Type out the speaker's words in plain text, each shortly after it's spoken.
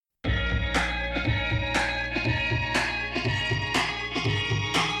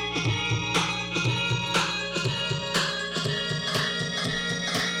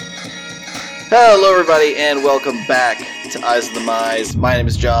Hello, everybody, and welcome back to Eyes of the Mize. My name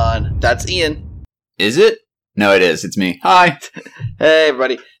is John. That's Ian. Is it? No, it is. It's me. Hi. Hey,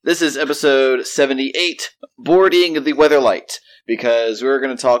 everybody. This is episode 78, Boarding the Weatherlight, because we're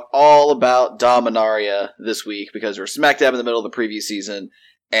going to talk all about Dominaria this week, because we're smack dab in the middle of the preview season,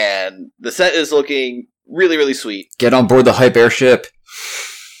 and the set is looking really, really sweet. Get on board the hype airship.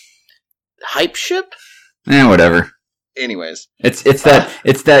 Hype ship? Whatever. Anyways. It's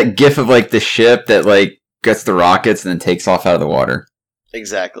that gif of like the ship that like gets the rockets and then takes off out of the water.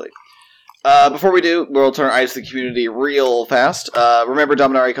 Exactly. Before we do, we'll turn our eyes to the community real fast. Remember,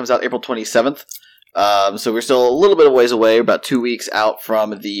 Dominaria comes out April 27th. So we're still a little bit of ways away, about 2 weeks out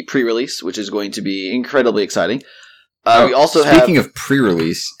from the pre-release, which is going to be incredibly exciting. We also Speaking of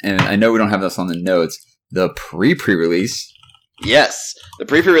pre-release, and I know we don't have this on the notes, the pre-release. Yes. The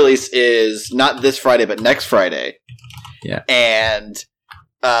pre-release is not this Friday, but next Friday. Yeah. And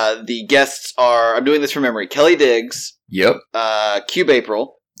the guests are, I'm doing this from memory, Kelly Diggs. Yep. Cube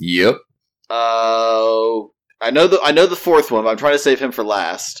April. Yep. I know the fourth one, but I'm trying to save him for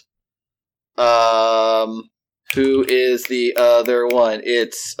last. Who is the other one?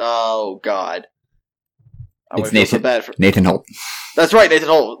 It's God. It's Nathan Holt. That's right, Nathan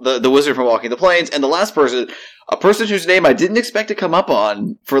Holt, the wizard from Walking the Plains, and the last person, a person whose name I didn't expect to come up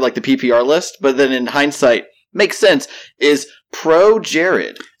on for like the PPR list, but then in hindsight makes sense, is Pro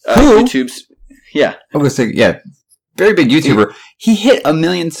Jared. Who? YouTube's yeah. I was saying, yeah, very big YouTuber. He hit 1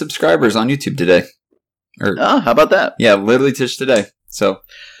 million subscribers on YouTube today. How about that? Yeah, literally just today. So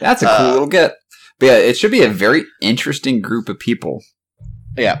that's a cool little get. But yeah, it should be a very interesting group of people.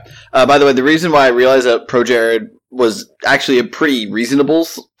 Yeah. By the way, the reason why I realized that Pro Jared was actually a pretty reasonable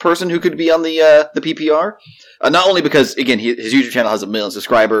person who could be on the PPR, not only because, again, his YouTube channel has 1 million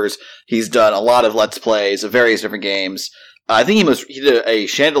subscribers, he's done a lot of Let's Plays of various different games. I think he did a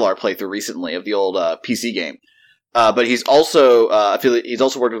Chandelar playthrough recently of the old PC game. But he's also, I feel like he's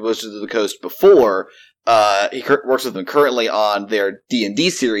also worked with Wizards of the Coast before. He works with them currently on their D&D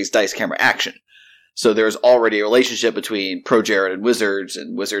series, Dice Camera Action. So there's already a relationship between Pro Jared and Wizards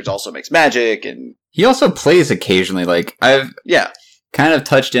also makes Magic, and he also plays occasionally. Like I've kind of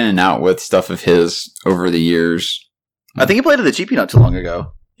touched in and out with stuff of his over the years. I think he played at the GP not too long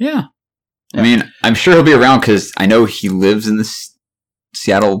ago. Yeah. I mean, I'm sure he'll be around because I know he lives in the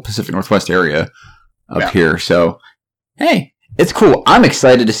Seattle Pacific Northwest area up here. So, hey, it's cool. I'm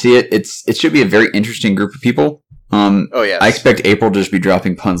excited to see it. It should be a very interesting group of people. I expect April to just be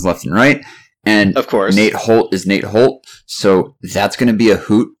dropping puns left and right. And of course, Nate Holt is Nate Holt, so that's going to be a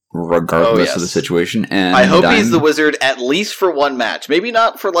hoot regardless of the situation. And I hope he's the wizard at least for one match. Maybe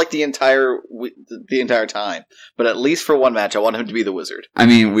not for like the entire time, but at least for one match. I want him to be the wizard. I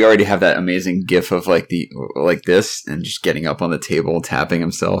mean, we already have that amazing gif of like this and just getting up on the table, tapping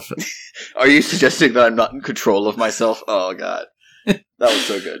himself. Are you suggesting that I'm not in control of myself? Oh God, that was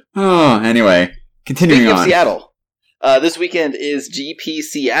so good. Oh, anyway, continuing Speaking on. of Seattle, this weekend is GP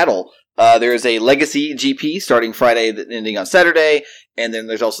Seattle. There is a Legacy GP starting Friday, ending on Saturday, and then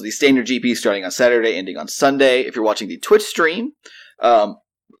there's also the Standard GP starting on Saturday, ending on Sunday. If you're watching the Twitch stream,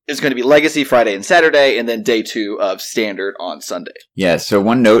 it's going to be Legacy Friday and Saturday, and then day 2 of Standard on Sunday. Yeah, so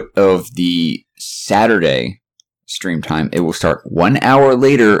one note of the Saturday stream time, it will start 1 hour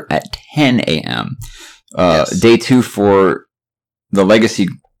later at 10 a.m. Day 2 for the Legacy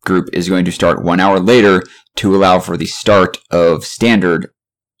group is going to start 1 hour later to allow for the start of Standard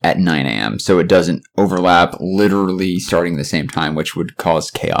at 9 a.m. So it doesn't overlap, literally starting the same time, which would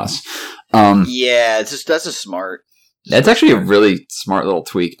cause chaos. That's just smart. That's actually a really smart little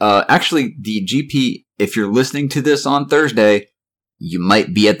tweak. Actually, the GP, if you're listening to this on Thursday, you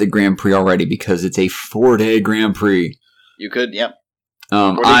might be at the Grand Prix already because it's a 4-day Grand Prix. You could, yeah.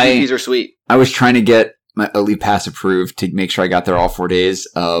 4-day GPs are sweet. I was trying to get my Elite Pass approved to make sure I got there all 4 days.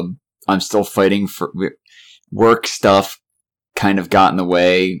 I'm still fighting for work stuff. Kind of got in the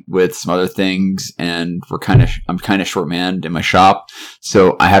way with some other things, and I'm kind of short-manned in my shop,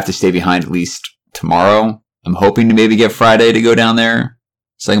 so I have to stay behind at least tomorrow. I'm hoping to maybe get Friday to go down there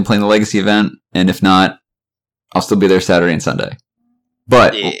so I can play in the Legacy event, and if not, I'll still be there Saturday and Sunday.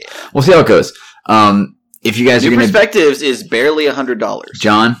 But we'll see how it goes. If you guys are going to... Perspectives is barely $100.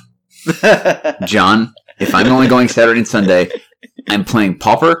 John, if I'm only going Saturday and Sunday, I'm playing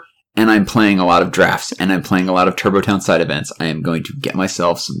Pauper, and I'm playing a lot of drafts, and I'm playing a lot of Turbotown side events. I am going to get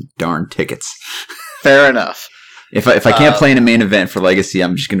myself some darn tickets. Fair enough. If I can't play in a main event for Legacy,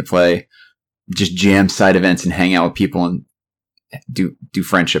 I'm just going to play just jam side events and hang out with people and do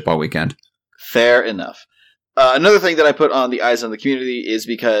friendship all weekend. Fair enough. Another thing that I put on the Eyes on the Community is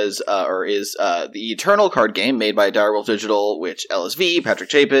because, the Eternal card game made by Direwolf Digital, which LSV, Patrick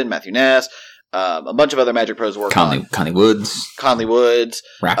Chapin, Matthew Nass, a bunch of other Magic Pros work on. Conley Woods. Conley Woods.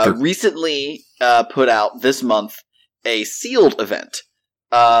 Raptor. Recently put out this month a sealed event.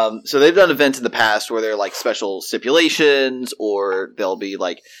 So they've done events in the past where they're like special stipulations, or they'll be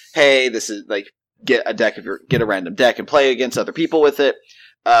like, hey, this is like, get a random deck and play against other people with it.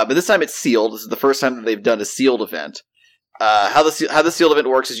 But this time it's sealed. This is the first time that they've done a sealed event. How the sealed event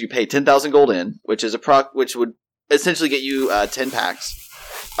works is you pay 10,000 gold in, which would essentially get you 10 packs.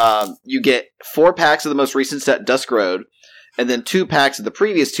 You get 4 packs of the most recent set, Dusk Road, and then 2 packs of the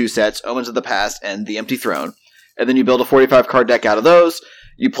previous 2 sets, Omens of the Past and The Empty Throne. And then you build a 45 card deck out of those.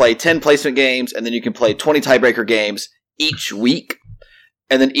 You play 10 placement games, and then you can play 20 tiebreaker games each week.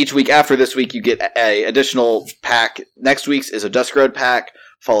 And then each week after this week, you get a additional pack. Next week's is a Dusk Road pack,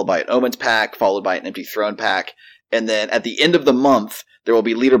 followed by an Omens pack, followed by an Empty Throne pack. And then at the end of the month, there will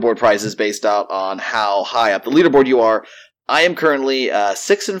be leaderboard prizes based out on how high up the leaderboard you are. I am currently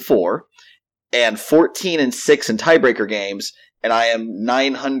 6-4 and 14-6 in tiebreaker games, and I am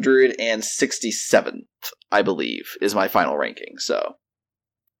 967th, I believe, is my final ranking. So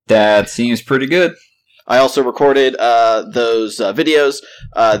that seems pretty good. I also recorded those videos.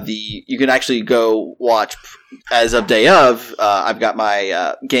 You can actually go watch as of day of. I've got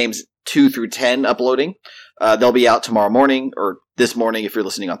my games 2 through 10 uploading. They'll be out tomorrow morning, or this morning if you're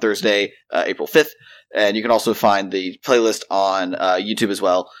listening on Thursday, April 5th. And you can also find the playlist on YouTube as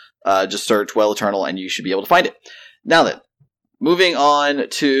well. Just search Well Eternal and you should be able to find it. Now then, moving on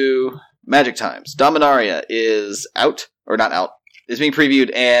to Magic Times. Dominaria is out, or not out, is being previewed,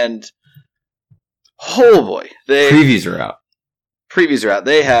 and oh boy. Previews are out. Previews are out.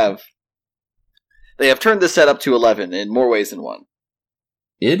 They have turned this set up to 11 in more ways than one.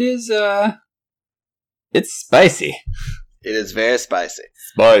 It is, it's spicy. It is very spicy.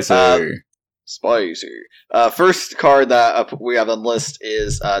 Spicy. First card that we have on the list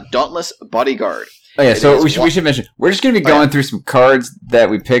is Dauntless Bodyguard. Oh yeah, so we should mention, we're just going to be going through some cards that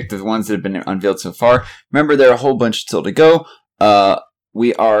we picked, the ones that have been unveiled so far. Remember, there are a whole bunch still to go.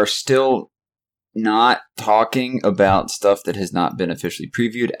 We are still not talking about stuff that has not been officially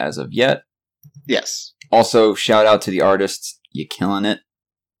previewed as of yet. Yes. Also, shout out to the artists. You killing it.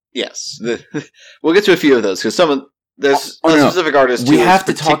 Yes. We'll get to a few of those, because there's specific artists. We have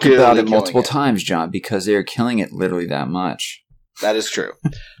to talk about it multiple times, John, because they're killing it literally that much. That is true.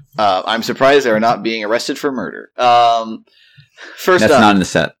 I'm surprised they're not being arrested for murder. First That's up, not in the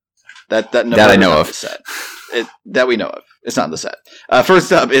set. That I know of. That we know of. It's not in the set.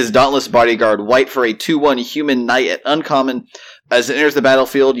 First up is Dauntless Bodyguard, white for a 2/1 human knight at uncommon. As it enters the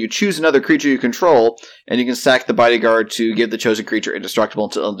battlefield, you choose another creature you control, and you can sack the bodyguard to give the chosen creature indestructible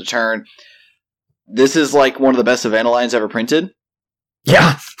until end of turn. This is like one of the best Evangelines ever printed.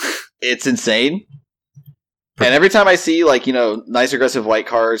 Yeah. It's insane. And every time I see, nice aggressive white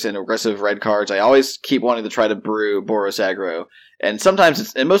cards and aggressive red cards, I always keep wanting to try to brew Boros aggro. And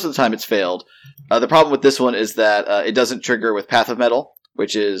most of the time it's failed. The problem with this one is that it doesn't trigger with Path of Metal,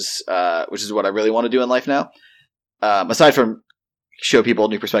 which is what I really want to do in life now. Aside from show people a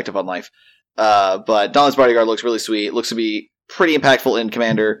new perspective on life. But Dauntless Bodyguard looks really sweet. It looks to be pretty impactful in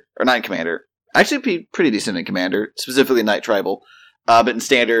Commander, or not in Commander. Actually, be pretty decent in Commander, specifically Night Tribal. But in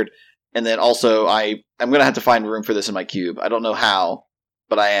Standard, and then also I'm going to have to find room for this in my cube. I don't know how,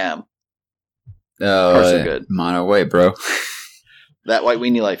 but I am. Oh, good. Mono white, bro. That white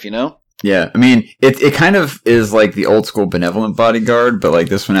weenie life, you know? Yeah, I mean, it kind of is like the old school Benevolent Bodyguard, but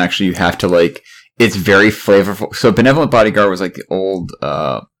this one actually you have to it's very flavorful. So Benevolent Bodyguard was the old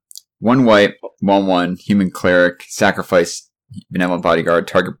 1 white, 1/1, human cleric, sacrifice Benevolent Bodyguard,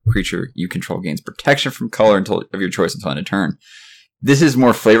 target creature you control gains protection from color of your choice until end of turn. This is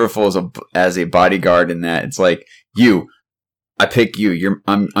more flavorful as a bodyguard in that it's I pick you.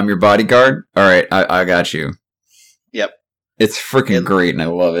 I'm your bodyguard. All right, I got you. Yep. It's freaking great, and I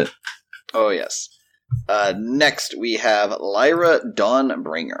love it. Oh, yes. Next, we have Lyra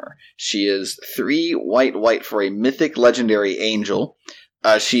Dawnbringer. She is 3 white for a mythic legendary angel.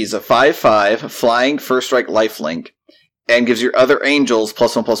 She's a 5/5 flying first strike lifelink, and gives your other angels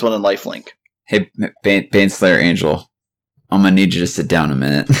 +1/+1 in lifelink. Hey, Baneslayer Angel, I'm gonna need you to sit down a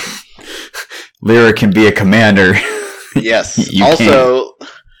minute. Lyra can be a commander. Yes. Also,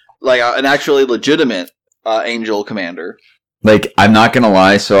 an actually legitimate angel commander. I'm not gonna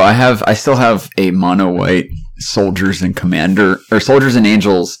lie. So I still have a mono white soldiers and commander, or soldiers and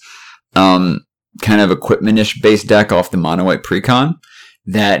angels, kind of equipment-ish based deck off the mono white precon.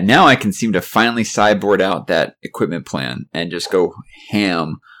 That now I can seem to finally sideboard out that equipment plan and just go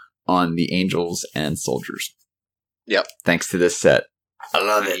ham on the angels and soldiers. Yep. Thanks to this set. I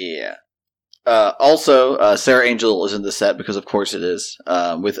love it. Yeah. Also, Sarah Angel is in the set because of course it is,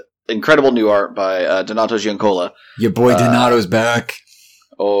 with incredible new art by Donato Giancola. Your boy Donato's back.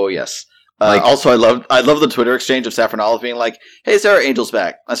 Oh yes. Also, I love the Twitter exchange of Saffron Olive being like, "Hey, Sarah, Angel's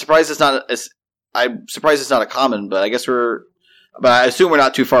back." I'm surprised it's not a common, but I assume we're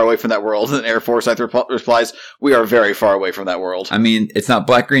not too far away from that world. And Air Force replies, "We are very far away from that world." I mean, it's not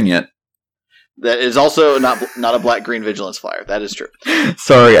black green yet. That is also not a black green vigilance flyer. That is true.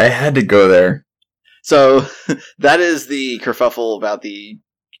 Sorry, I had to go there. So that is the kerfuffle about the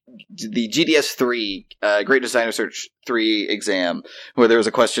GDS 3 Great Designer Search 3 exam, where there was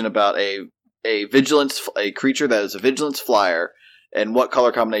a question about a creature that is a vigilance flyer and what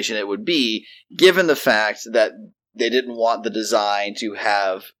color combination it would be, given the fact that they didn't want the design to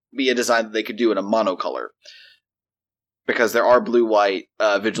be a design that they could do in a monocolor, because there are blue-white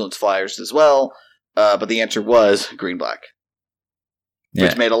vigilance flyers as well, but the answer was green-black,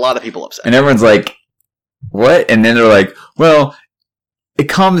 which made a lot of people upset. And everyone's like, what? And then they're like, well, it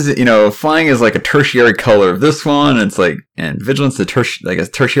comes, flying is like a tertiary color of this one, and it's like, and vigilance is a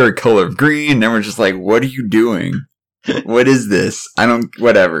tertiary color of green, and everyone's just like, what are you doing? What is this?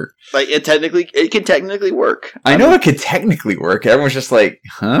 Whatever. Like, it can technically work. I know it could technically work. Everyone's just like,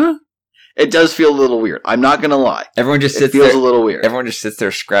 huh? It does feel a little weird. I'm not gonna lie. Everyone just sits there. It feels a little weird. Everyone just sits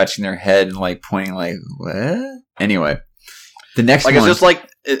there scratching their head and like pointing like, what? Anyway, the next one. It's just like,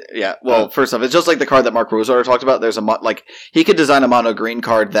 well, first off, it's just like the card that Mark Rosario talked about. There's he could design a mono green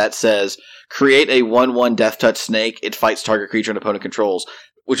card that says, create a 1/1 Death Touch snake. It fights target creature and opponent controls,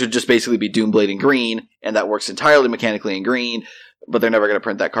 which would just basically be Doomblade in green, and that works entirely mechanically in green, but they're never going to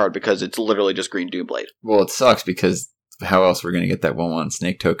print that card because it's literally just green Doomblade. Well, it sucks because how else are we going to get that 1/1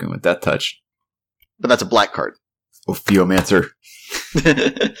 snake token with Death Touch? But that's a black card. Ophiomancer.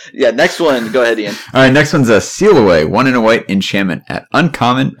 Yeah, next one. Go ahead, Ian. All right, next one's a Seal Away, 1 and a white enchantment. At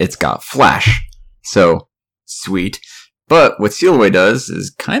uncommon, it's got flash. So, sweet. But what Seal Away does is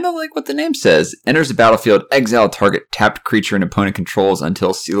kind of like what the name says. Enters the battlefield, exile target tapped creature and opponent controls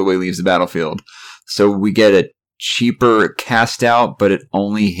until Seal Away leaves the battlefield. So we get a cheaper cast out, but it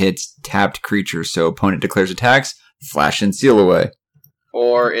only hits tapped creatures. So opponent declares attacks, flash and Seal Away.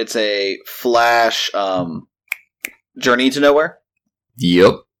 Or it's a flash Journey to Nowhere.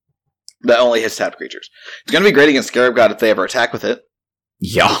 Yep. That only hits tapped creatures. It's going to be great against Scarab God if they ever attack with it.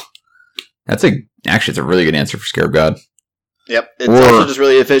 Yeah. Actually, it's a really good answer for Scarab God. Yep. It's also just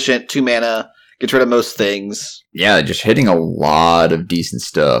really efficient. 2 mana. Gets rid of most things. Yeah, just hitting a lot of decent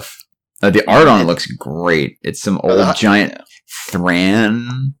stuff. The art on it looks great. It's some old giant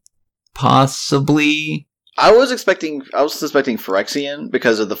Thran, possibly. I was suspecting Phyrexian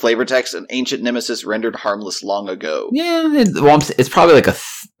because of the flavor text, an ancient nemesis rendered harmless long ago. Yeah, it's probably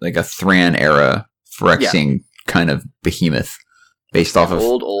like a Thran era Phyrexian kind of behemoth based off of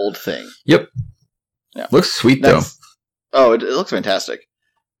old thing. Yep. Yeah. Looks sweet though. Oh, it looks fantastic.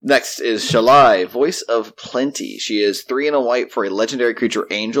 Next is Shalai, Voice of Plenty. She is 3 and a white for a legendary creature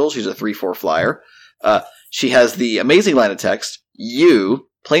angel. She's a 3/4 flyer. She has the amazing line of text, you,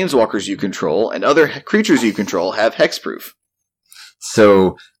 planeswalkers you control, and other creatures you control have hexproof.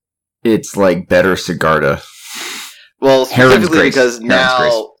 So, it's like better Sigarda. Well, specifically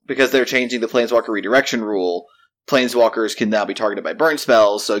because they're changing the planeswalker redirection rule, planeswalkers can now be targeted by burn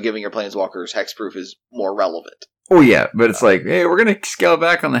spells, so giving your planeswalkers hexproof is more relevant. Oh yeah, but it's like, hey, we're going to scale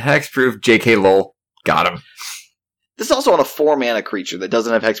back on the hexproof. JK lol. Got him. This is also on a 4 mana creature that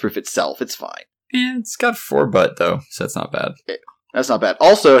doesn't have hexproof itself. It's fine. Yeah, it's got 4 butt though, so that's not bad. That's not bad.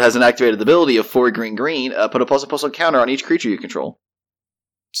 Also, it has an activated ability of 4 green. Put a +++ counter on each creature you control.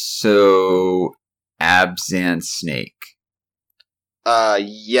 So, Abzan Snake.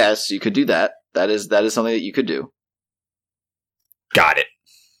 Yes, you could do that. That is something that you could do. Got it.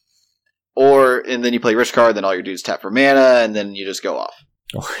 And then you play Rich Card, then all your dudes tap for mana, and then you just go off.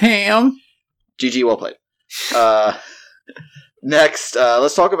 Oh, ham. GG, well played. Next,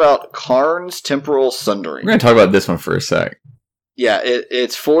 let's talk about Karn's Temporal Sundering. We're going to talk about this one for a sec. Yeah,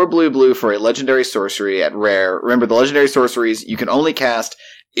 it's 4 blue for a legendary sorcery at rare. Remember, the legendary sorceries you can only cast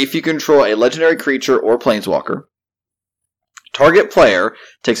if you control a legendary creature or planeswalker. Target player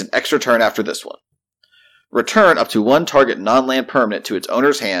takes an extra turn after this one. Return up to 1 target non-land permanent to its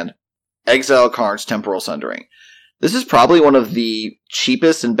owner's hand. Exile Karn's Temporal Sundering. This is probably one of the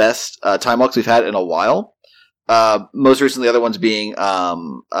cheapest and best time walks we've had in a while. Most recently, the other ones being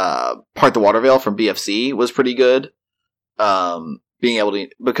Part the Waterveil from BFC was pretty good. Being able to,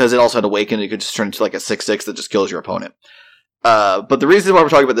 because it also had Awaken, it could just turn into like a 6/6 that just kills your opponent. But the reason why we're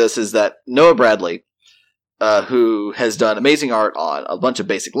talking about this is that Noah Bradley, who has done amazing art on a bunch of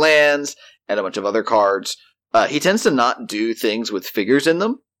basic lands and a bunch of other cards, he tends to not do things with figures in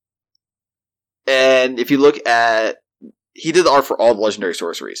them. And if you look at he did the art for all the legendary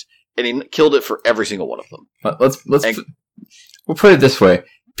sorceries, and he killed it for every single one of them. We'll put it this way.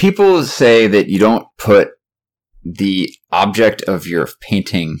 People say that you don't put the object of your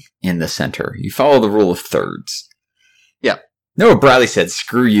painting in the center. You follow the rule of thirds. Yeah. Noah Bradley said,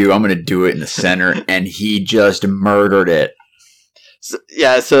 screw you, I'm going to do it in the center, and he just murdered it.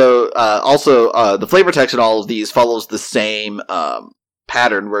 So also, the flavor text in all of these follows the same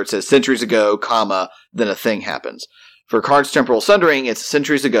pattern where it says centuries ago, comma, then a thing happens. For Karn's Temporal Sundering, it's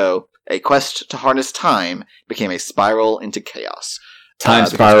centuries ago, a quest to harness time became a spiral into chaos. Time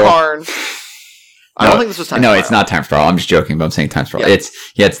spiral. Karn, I don't think this was time spiral. No, it's not time spiral. I'm just joking, but I'm saying time spiral. Yeah.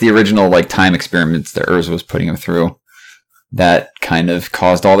 It's the original time experiments that Urza was putting him through that kind of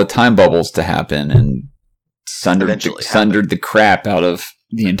caused all the time bubbles to happen and sundered the crap out of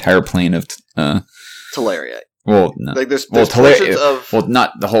the entire plane of Teleria. Well, no. There's portions of... Well,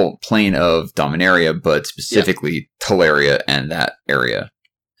 not the whole plane of Dominaria, but specifically Teleria and that area.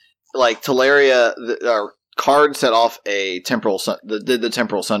 Teleria, Karn set off a the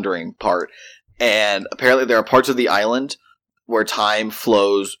temporal sundering part, and apparently there are parts of the island where time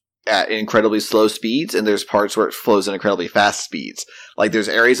flows at incredibly slow speeds, and there's parts where it flows at incredibly fast speeds. There's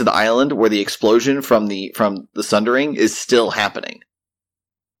areas of the island where the explosion from the sundering is still happening.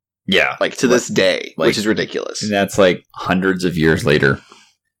 Yeah. To this day, which is ridiculous. And that's hundreds of years later.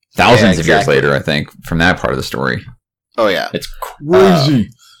 Thousands of years later, I think, from that part of the story. Oh, yeah. It's crazy.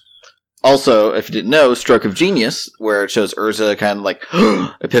 Also, if you didn't know, Stroke of Genius, where it shows Urza kind of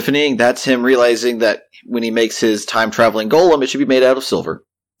epiphanying, that's him realizing that when he makes his time-traveling golem, it should be made out of silver.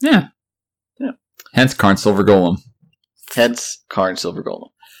 Yeah. Hence Karn Silver Golem.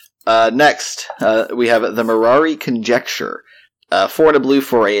 Next, we have the Mirari Conjecture. 4 and a blue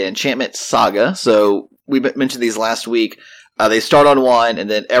for an enchantment saga. So we mentioned these last week. They start on 1, and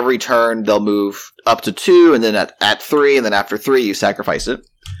then every turn they'll move up to 2, and then at 3, and then after 3 you sacrifice it.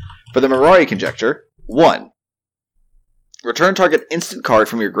 For the Mirari Conjecture, 1. Return target instant card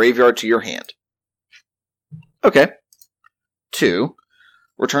from your graveyard to your hand. Okay. 2.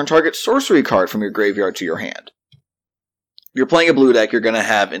 Return target sorcery card from your graveyard to your hand. If you're playing a blue deck, you're going to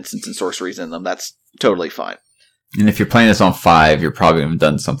have instants and sorceries in them. That's totally fine. And if you're playing this on 5, you're probably have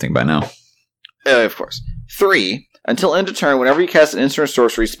done something by now. Of course. 3. Until end of turn, whenever you cast an instant or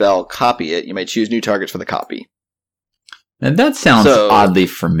sorcery spell, copy it. You may choose new targets for the copy. And that sounds oddly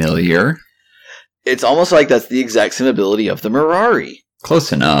familiar. It's almost like that's the exact same ability of the Mirari.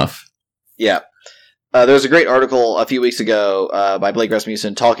 Close enough. Yeah. There was a great article a few weeks ago by Blake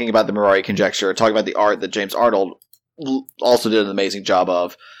Rasmussen talking about the Mirari Conjecture, talking about the art that James Arnold also did an amazing job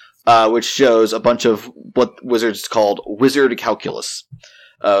of. Which shows a bunch of what Wizards called wizard calculus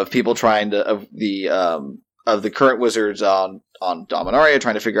of people trying to of the current wizards on Dominaria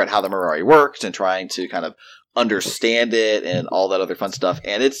trying to figure out how the Mirari worked and trying to kind of understand it and all that other fun stuff.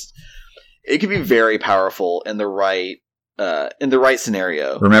 And it can be very powerful in the right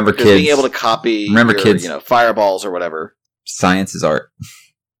scenario. Remember, kids, being able to copy kids, fireballs or whatever. Science is art.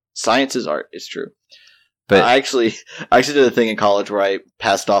 Science is art. It's true. But I actually did a thing in college where I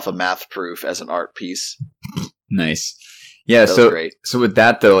passed off a math proof as an art piece. Nice. Yeah, that was great. So with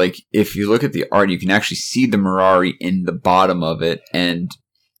that though, if you look at the art, you can actually see the Mirari in the bottom of it, and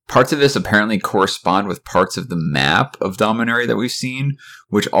parts of this apparently correspond with parts of the map of Dominaria that we've seen,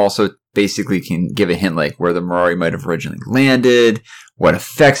 which also basically can give a hint where the Mirari might have originally landed, what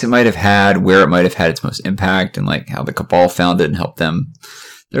effects it might have had, where it might have had its most impact, and how the Cabal found it and helped them.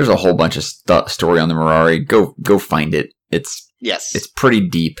 There's a whole bunch of story on the Mirari. Go find it. It's pretty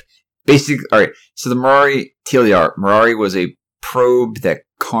deep. Basically, all right. So the Mirari TLDR, Mirari was a probe that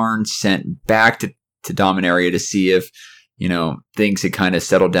Karn sent back to Dominaria to see if things had kind of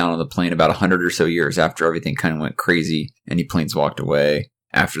settled down on the plane about 100 or so years after everything kind of went crazy, and he planeswalked away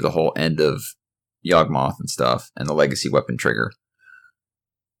after the whole end of Yawgmoth and stuff and the Legacy Weapon trigger.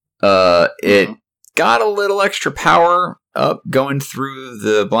 It got a little extra power up going through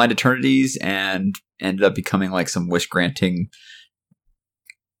the Blind Eternities and ended up becoming some wish-granting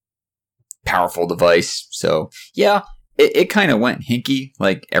powerful device. So, yeah, it kind of went hinky,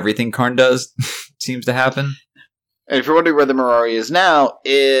 like everything Karn does seems to happen. And if you're wondering where the Mirari is now,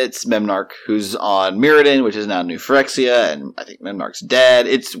 it's Memnarch, who's on Mirrodin, which is now New Phyrexia, and I think Memnarch's dead.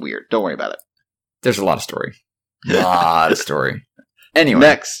 It's weird. Don't worry about it. There's a lot of story. Anyway.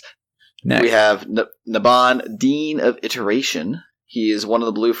 Next. We have Naban, Dean of Iteration. He is one of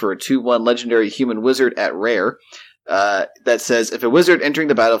the blue for a 2/1 legendary human wizard at rare. That says, if a wizard entering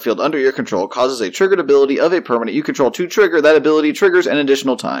the battlefield under your control causes a triggered ability of a permanent you control to trigger, that ability triggers an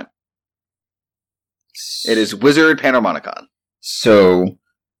additional time. It is Wizard Panharmonicon. So,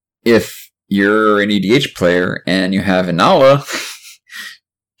 if you're an EDH player and you have Inala,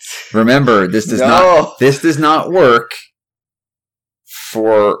 remember this does not work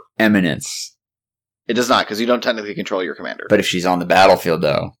for Eminence. It does not, because you don't technically control your commander. But if she's on the battlefield,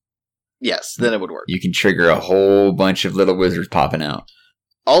 though, yes, then it would work. You can trigger a whole bunch of little wizards popping out.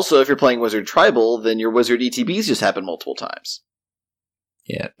 Also, if you're playing Wizard Tribal, then your Wizard ETBs just happen multiple times.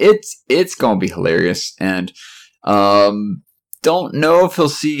 Yeah, it's going to be hilarious, and don't know if he'll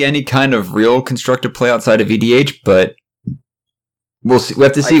see any kind of real constructive play outside of EDH, but we'll see. We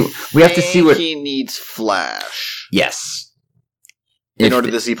have to see. We have to see what he needs. Flash. Yes. In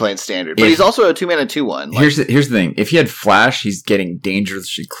order to see play in Standard. But he's also a 2-mana 2/1. Here's the thing. If he had Flash, he's getting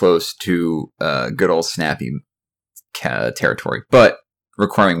dangerously close to good old Snappy territory, but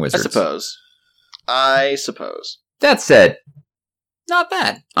requiring wizards. I suppose. That said, not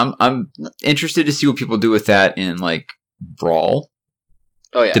bad. I'm interested to see what people do with that in, like, Brawl.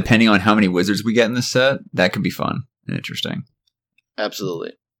 Oh, yeah. Depending on how many wizards we get in this set, that could be fun and interesting.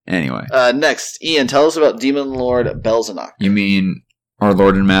 Absolutely. Anyway. Next, Ian, tell us about Demon Lord Belzenok. You mean our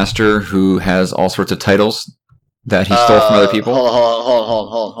Lord and Master who has all sorts of titles that he stole from other people?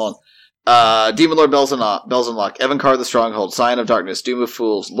 Hold on. Demon Lord Belzenok, Evankar the Stronghold, Scion of Darkness, Doom of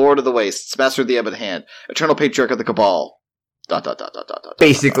Fools, Lord of the Wastes, Master of the Ebon Hand, Eternal Patriarch of the Cabal. ...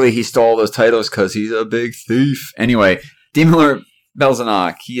 Basically, he stole those titles because he's a big thief. Anyway, Demon Lord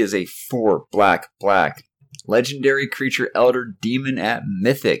Belzenok, he is a 4/black legendary creature, Elder Demon at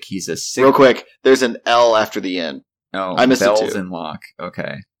Mythic. He's a 6. Real quick, there's an L after the N. Oh, I missed Belzenok.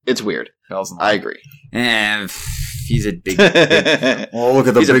 Okay. It's weird. Belzenok. I agree. And he's a big oh, look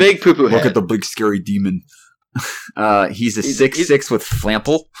at he's a big poo-poo head. Look at the big scary demon. He's a 6/6 with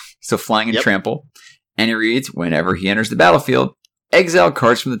Flample, so flying and trample. And he reads, whenever he enters the battlefield, exile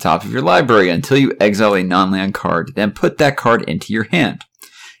cards from the top of your library until you exile a non-land card. Then put that card into your hand.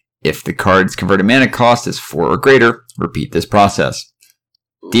 If the card's converted mana cost is 4 or greater, repeat this process.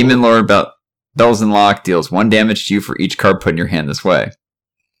 Ooh. Demon Lord Belzenok deals 1 damage to you for each card put in your hand this way.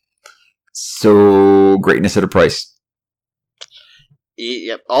 So, greatness at a price.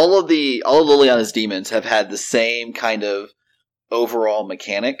 Yep. All of Liliana's demons have had the same kind of overall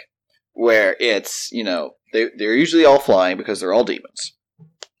mechanic, where it's, they're usually all flying because they're all demons.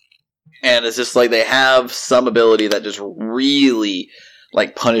 And it's just like they have some ability that just really,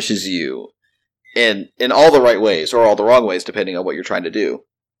 like, punishes you in all the right ways, or all the wrong ways, depending on what you're trying to do.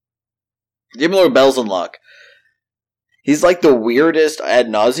 Demon Lord Belzenok, he's like the weirdest ad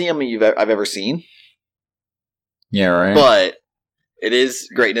nauseum I've ever seen. Yeah, right. But it is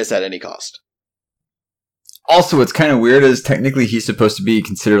greatness at any cost. Also, what's kind of weird is technically he's supposed to be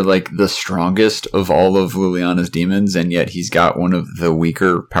considered like the strongest of all of Liliana's demons, and yet he's got one of the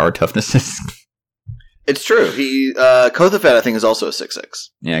weaker power toughnesses. It's true. He Kothafet, I think, is also a 6/6.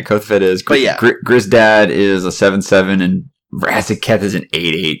 Yeah, Kothafet is. But yeah. Grizdad is a 7/7, and Razaketh is an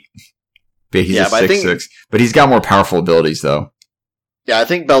 8/8. But he's a 6/6. But he's got more powerful abilities, though. Yeah, I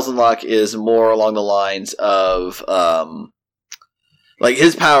think Belzenok is more along the lines of... like,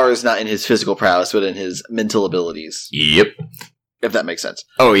 his power is not in his physical prowess, but in his mental abilities. Yep. If that makes sense.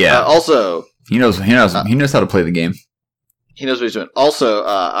 Oh, yeah. Also... He knows how to play the game. He knows what he's doing. Also,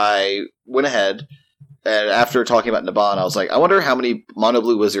 I went ahead, and after talking about Naban, I was like, I wonder how many mono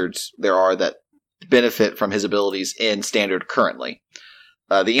blue wizards there are that benefit from his abilities in Standard currently.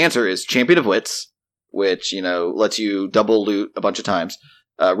 The answer is Champion of Wits, which, lets you double loot a bunch of times.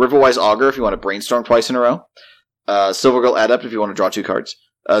 Riverwise Augur, if you want to brainstorm twice in a row. Silvergill Adept, if you want to draw 2 cards.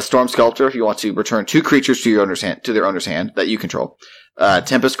 Storm Sculptor, if you want to return 2 creatures to their owner's hand that you control.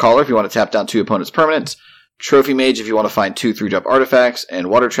 Tempest Caller, if you want to tap down 2 opponents' permanents. Trophy Mage, if you want to find 2 3-drop artifacts. And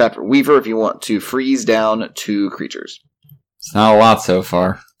Water Trap Weaver, if you want to freeze down 2 creatures. It's not a lot so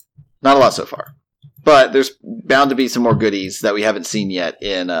far. Not a lot so far. But there's bound to be some more goodies that we haven't seen yet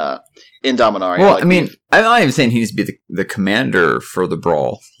in Dominaria. Well, I'm not even saying he needs to be the commander for the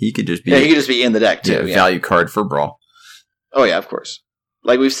Brawl. He could just be... Yeah, he could just be in the deck, too. Yeah, value card for Brawl. Oh, yeah, of course.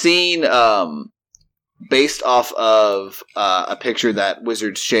 Like, we've seen, based off of a picture that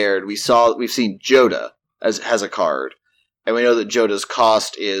Wizards shared, we've seen Jodah has a card. And we know that Jodah's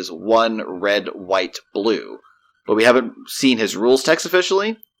cost is 1 red, white, blue. But we haven't seen his rules text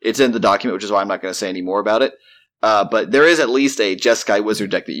officially. It's in the document, which is why I'm not going to say any more about it. But there is at least a Jeskai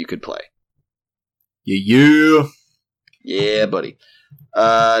Wizard deck that you could play. Yeah. Yeah, buddy.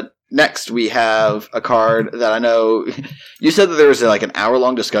 Next, we have a card that I know... You said that there was like an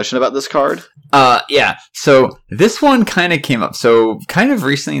hour-long discussion about this card? Yeah. So this one kind of came up. So kind of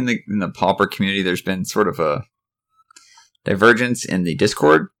recently in the Pauper community, there's been sort of a divergence in the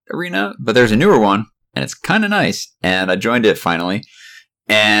Discord arena. But there's a newer one, and it's kind of nice. And I joined it finally.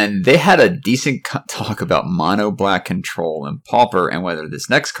 And they had a decent talk about mono black control and Pauper and whether this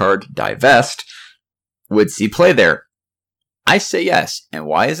next card, Divest, would see play there. I say yes. And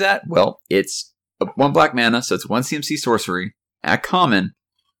why is that? Well, it's 1 black mana, so it's 1 CMC sorcery. At common,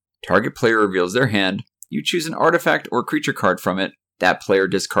 target player reveals their hand. You choose an artifact or creature card from it. That player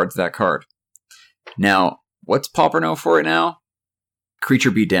discards that card. Now, what's Pauper known for right now?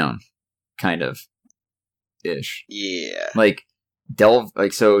 Creature beatdown, kind of ish. Yeah. Like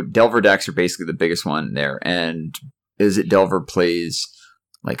Delver decks are basically the biggest one there, and Delver plays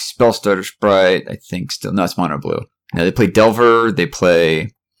like Spellstutter Sprite. I think still no, it's mono blue. Now they play Delver, they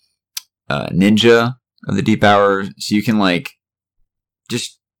play Ninja of the Deep Hour, so you can like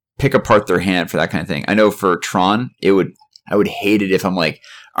just pick apart their hand for that kind of thing. I know for Tron, I would hate it if I'm like,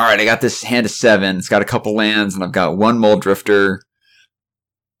 all right, I got this hand of 7, it's got a couple lands, and I've got 1 Muldrifter.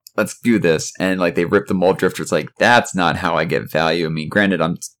 Let's do this. And like they rip the Muldrifter. It's like, that's not how I get value. I mean, granted,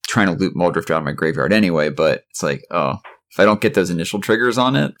 I'm trying to loot Muldrifter out of my graveyard anyway, but it's like, oh, if I don't get those initial triggers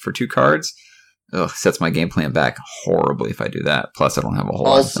on it for 2 cards, sets my game plan back horribly if I do that. Plus, I don't have a whole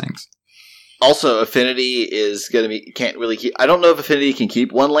lot of things. Also, Affinity is going to be, can't really keep, I don't know if Affinity can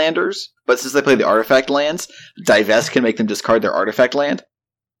keep 1-landers, but since they play the artifact lands, Divest can make them discard their artifact land.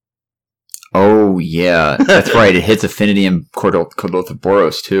 Oh, yeah. That's right. It hits Affinity and Kodotha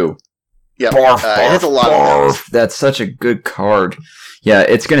Boros, too. Yeah. It hits a lot of things. That's such a good card. Yeah,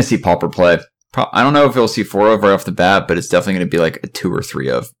 it's going to see Pauper play. I don't know if it'll see 4 of right off the bat, but it's definitely going to be like a 2 or 3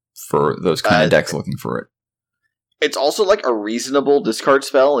 of for those kind of decks looking for it. It's also like a reasonable discard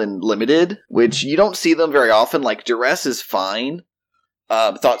spell in Limited, which you don't see them very often. Like, Duress is fine.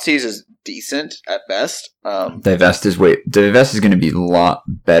 Thoughtseize is decent at best. Divest is going to be a lot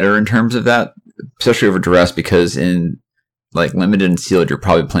better in terms of that, especially over Duress, because in like Limited and Sealed, you're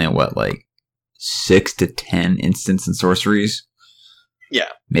probably playing like 6 to 10 instants and sorceries. Yeah,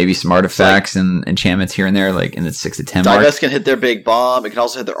 maybe some artifacts and enchantments here and there, like in the 6 to 10 mark. Divest can hit their big bomb. It can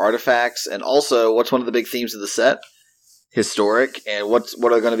also hit their artifacts, and also, what's one of the big themes of the set? Historic, and what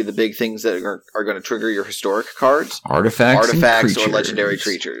are going to be the big things that are going to trigger your historic cards? Artifacts or legendary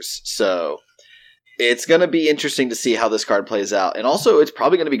creatures. So it's going to be interesting to see how this card plays out, and also it's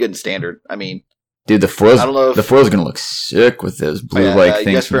probably going to be good in Standard. I mean, dude, the foil's going to look sick with those blue-like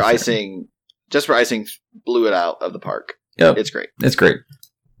things. Just for icing blew it out of the park. Yep, it's great. It's great.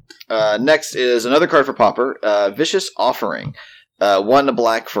 Next is another card for Pauper, Vicious Offering. 1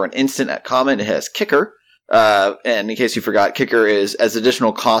 black for an instant at common. It has Kicker. And in case you forgot, Kicker is as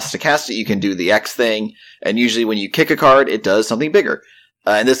additional cost to cast it, you can do the X thing, and usually when you kick a card, it does something bigger.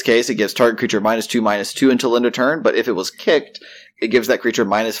 In this case, it gives target creature -2/-2 until end of turn, but if it was kicked, it gives that creature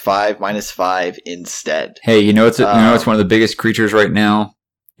 -5/-5 instead. Hey, you know what's one of the biggest creatures right now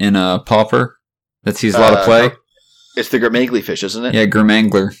in Pauper that sees a lot of play? It's the Grimangly fish, isn't it? Yeah,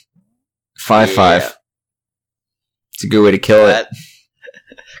 Grimangler. 5/5. Yeah. It's a good way to kill it.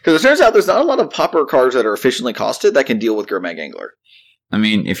 Because it turns out there's not a lot of Pauper cards that are efficiently costed that can deal with Grimangler. I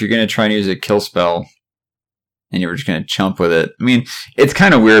mean, if you're going to try and use a kill spell and you're just going to chump with it, I mean, it's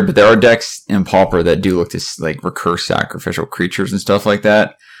kind of weird, but there are decks in Pauper that do look to like recur sacrificial creatures and stuff like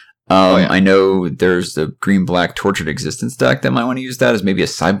that. I know there's the green-black Tortured Existence deck that might want to use that as maybe a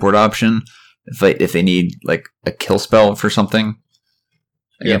sideboard option if they need like a kill spell for something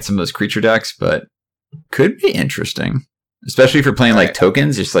against some of those creature decks, but could be interesting. Especially if you're playing like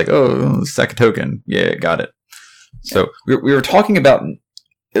tokens, just like, oh, second token. Yeah, got it. So we were talking about,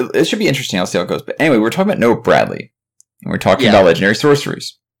 it should be interesting. I'll see how it goes. But anyway, we're talking about Noah Bradley. And we're talking about legendary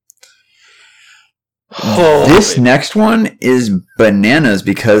sorceries. This next one is bananas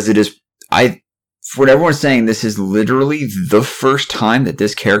because it is, for what everyone's saying, this is literally the first time that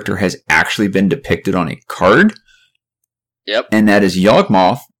this character has actually been depicted on a card. Yep. And that is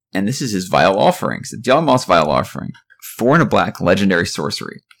Yawgmoth. And this is his Vile Offerings. The Yawgmoth's Vile Offering. 4 and a black legendary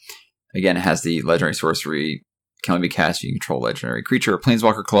sorcery. Again, it has the legendary sorcery can only be cast if you control legendary creature or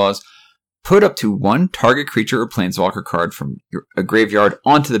planeswalker clause. Put up to 1 target creature or planeswalker card from a graveyard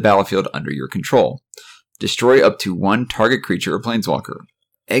onto the battlefield under your control. Destroy up to 1 target creature or planeswalker.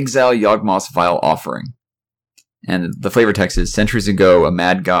 Exile Yawgmoth's Vile Offering. And the flavor text is, centuries ago, a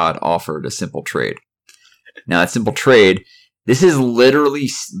mad god offered a simple trade. Now, that simple trade, this is literally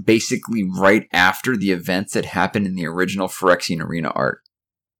basically right after the events that happened in the original Phyrexian Arena art.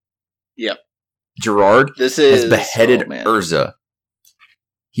 Yep. Gerard has beheaded Urza.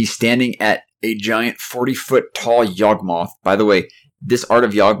 He's standing at a giant 40-foot tall Yawgmoth. By the way, this art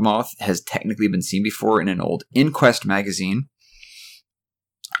of Yawgmoth has technically been seen before in an old Inquest magazine.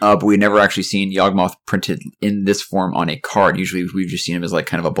 But we've never actually seen Yawgmoth printed in this form on a card. Usually we've just seen him as like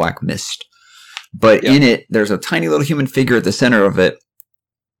kind of a black mist. But in it, there's a tiny little human figure at the center of it,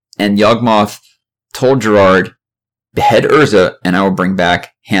 And Yawgmoth told Gerard, behead Urza and I will bring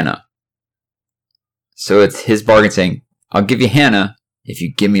back Hannah. So it's his bargain saying, I'll give you Hannah if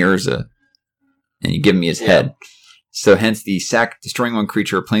you give me Urza. And you give me his head. So hence the sack destroying one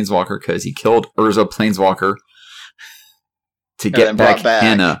creature, Planeswalker, because he killed Urza Planeswalker to get back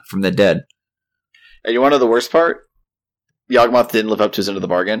Hannah from the dead. And you want to know the worst part? Yawgmoth didn't live up to his end of the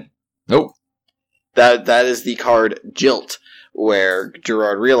bargain. Nope. That is the card Jilt, where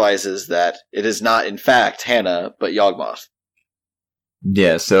Gerard realizes that it is not, in fact, Hannah, but Yawgmoth.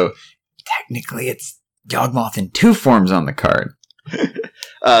 Yeah, so technically it's Yawgmoth in 2 forms on the card.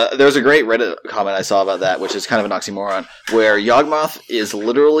 There's a great Reddit comment I saw about that, which is kind of an oxymoron, where Yawgmoth is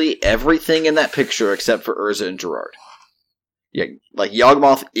literally everything in that picture except for Urza and Gerard. Yeah, like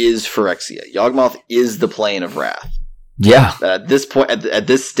Yawgmoth is Phyrexia. Yawgmoth is the Plane of Wrath. Yeah. At this point, at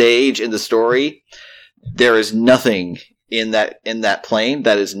this stage in the story, there is nothing in that plane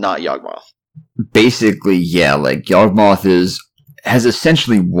that is not Yawgmoth. Basically, yeah, like Yawgmoth has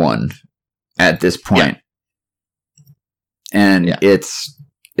essentially won at this point. Yeah. And it's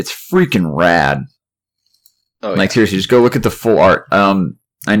freaking rad. Oh, like seriously, just go look at the full art.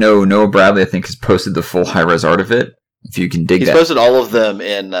 I know Noah Bradley, I think, has posted the full high-res art of it. If you can dig that. He's posted all of them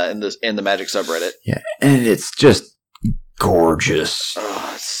in the Magic subreddit. Yeah, and it's just gorgeous.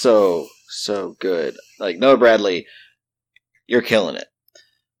 Oh, it's so good. Like, Noah Bradley, you're killing it.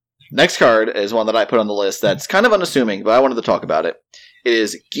 Next card is one that I put on the list that's kind of unassuming, but I wanted to talk about it. It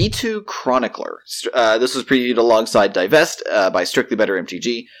is Gitu Chronicler. This was previewed alongside Divest by Strictly Better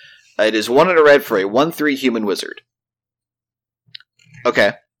MTG. It is 1 and a red for a 1/3 human wizard.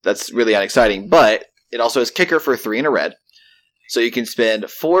 Okay, that's really unexciting, but it also has Kicker for 3 and a red. So you can spend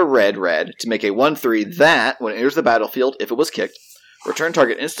 4 red to make a 1/3 that, when it enters the battlefield, if it was kicked, return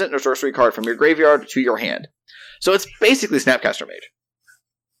target instant or sorcery card from your graveyard to your hand. So it's basically Snapcaster Mage.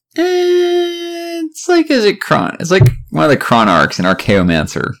 It's like, it's like one of the Chronarchs in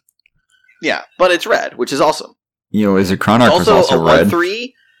Archaeomancer. Yeah, but it's red, which is awesome. You know, Izzet Chronarch was also red. Also, a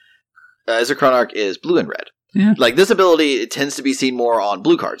 1/3, Izzet Chronarch is blue and red. Yeah. Like, this ability, it tends to be seen more on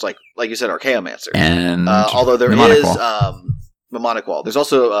blue cards, like you said, Archaeomancer. And although there is Mnemonic Wall. There's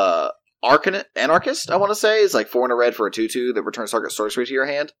also Anarchist, I want to say, is like 4 and a red for a 2/2 that returns target sorcery to your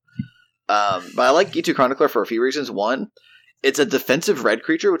hand. But I like Gitu Chronicler for a few reasons. One, it's a defensive red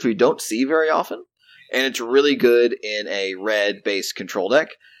creature, which we don't see very often. And it's really good in a red-based control deck,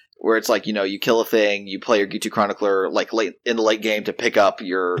 where it's like, you kill a thing, you play your Gitu Chronicler like late in the late game to pick up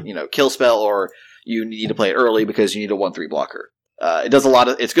your, kill spell, or you need to play it early because you need a 1/3 blocker. It does a lot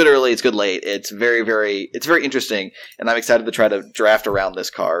of. It's good early. It's good late. It's very, it's very interesting, and I'm excited to try to draft around this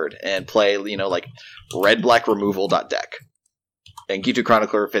card and play, like red-black removal deck. And Gitu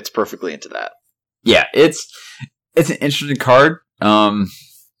Chronicler fits perfectly into that. Yeah, it's an interesting card.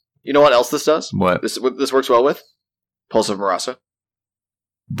 You know what else this does? What this works well with? Pulse of Murasa.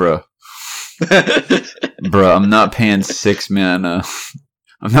 Bruh, I'm not paying 6 mana.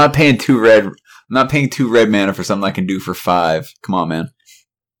 I'm not paying 2 red. I'm not paying 2 red mana for something I can do for 5. Come on, man.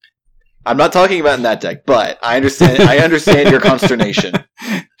 I'm not talking about in that deck, but I understand your consternation.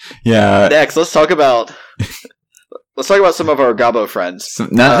 Yeah. Next, let's talk about some of our Gabo friends.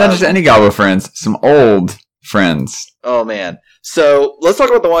 Not just any Gabo friends, some old friends. Oh man. So let's talk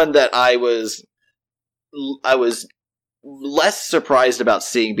about the one that I was less surprised about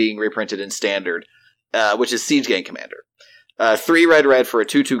seeing being reprinted in Standard, which is Siege Gang Commander. 3 red for a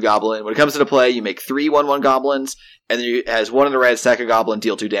 2/2 goblin. When it comes into play, you make 3 1/1 goblins, and then it has 1 in the red, sack a goblin,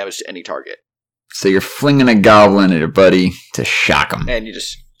 deal 2 damage to any target. So you're flinging a goblin at your buddy to shock him. And you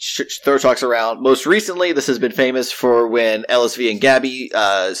just throw talks around. Most recently, this has been famous for when LSV and Gabby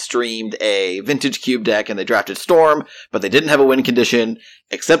streamed a Vintage Cube deck, and they drafted Storm, but they didn't have a win condition,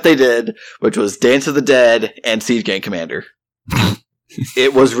 except they did, which was Dance of the Dead and Siege Gang Commander.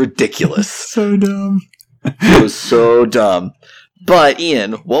 It was ridiculous. So dumb. It was so dumb. But,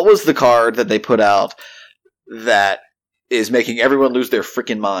 Ian, what was the card that they put out that is making everyone lose their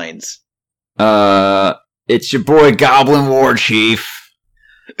freaking minds? It's your boy Goblin War Chief.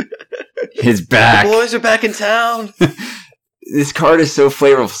 He's back. The boys are back in town. This card is so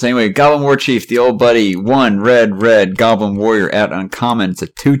flavorful. Same way, Goblin War Chief, the old buddy. 1 red, Goblin Warrior at uncommon. It's a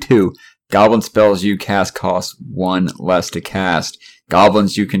 2/2. Goblin spells you cast cost 1 less to cast.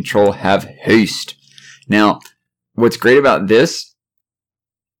 Goblins you control have haste. Now, what's great about this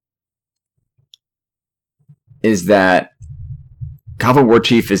is that Goblin War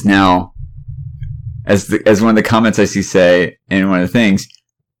Chief is now, as one of the comments I see say, and one of the things,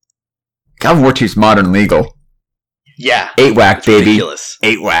 Goblin War Chief's modern legal. Yeah. 8 whack, baby. Ridiculous.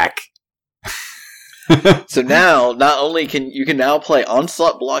 8 whack. So now, not only can you now play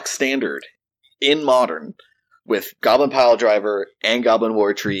Onslaught Block Standard in Modern with Goblin Piledriver and Goblin War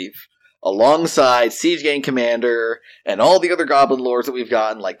Retrieve, alongside Siege Gang Commander and all the other Goblin lords that we've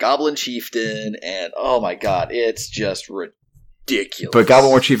gotten, like Goblin Chieftain, and oh my god, it's just ridiculous. But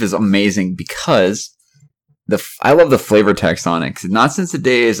Goblin War Chief is amazing because I love the flavor text on it. 'Cause not since the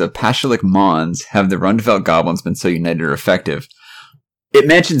days of Pashalik Mons have the Rundfeld Goblins been so united or effective. It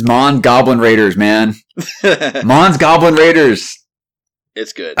mentions Mon Goblin Raiders, man. Mon's Goblin Raiders.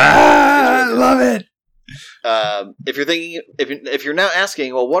 It's good. I love it. If you're thinking, if you're now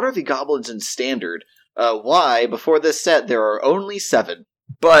asking, well, what are the goblins in Standard? Why, before this set, there are only 7.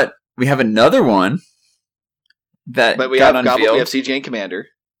 But we have another one that But we got have unveiled. We have Siege Gang Commander.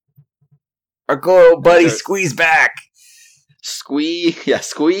 Our good old buddy Squeeze back. Squee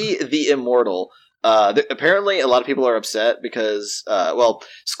the Immortal. Apparently, a lot of people are upset because,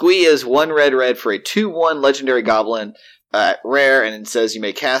 Squee is 1 red for a 2/1 legendary goblin. Rare, and it says you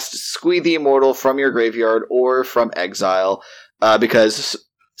may cast Squee the Immortal from your graveyard or from exile, because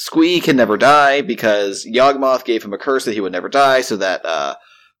Squee can never die, because Yawgmoth gave him a curse that he would never die, so that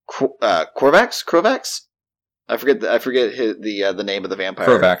Korvax? I forget the name of the vampire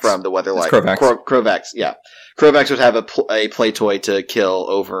Korvax. from the Weatherlight. Korvax. Korvax, yeah. Korvax would have a play toy to kill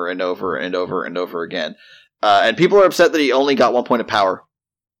over and over and over and over again. And people are upset that he only got 1 point of power.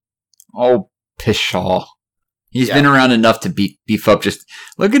 Oh, Pshaw. He's been around enough to beef up. Just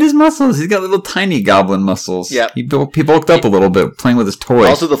look at his muscles. He's got little tiny goblin muscles. Yeah. He bulked up a little bit playing with his toy.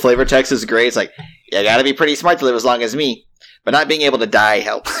 Also, the flavor text is great. It's like, you gotta be pretty smart to live as long as me, but not being able to die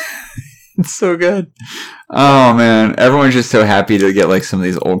helps. It's so good. Oh, man. Everyone's just so happy to get like some of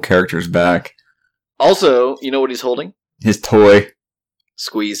these old characters back. Also, you know what he's holding? His toy.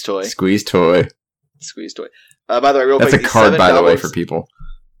 Squeeze toy. Squeeze toy. Squeeze toy. By the way, real That's quick. a card, by the way, goblins- for people.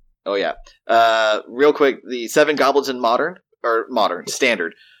 Oh, yeah. Real quick, the 7 goblins in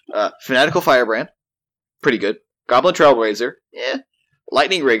Standard. Fanatical Firebrand. Pretty good. Goblin Trailblazer. Yeah.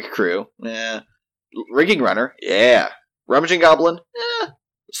 Lightning Rig Crew. Yeah. Rigging Runner. Yeah. Rummaging Goblin. Yeah.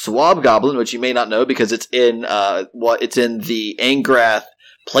 Swab Goblin, which you may not know because it's in it's in the Angrath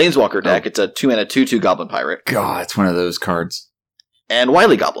Planeswalker deck. Oh. It's a 2 2/2 Goblin Pirate. God, it's one of those cards. And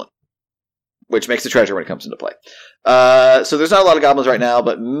Wily Goblin, which makes a treasure when it comes into play. So there's not a lot of goblins right now,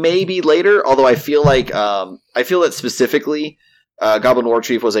 but maybe later. Although I feel that specifically, Goblin War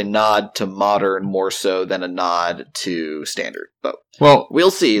Chief was a nod to Modern more so than a nod to Standard. But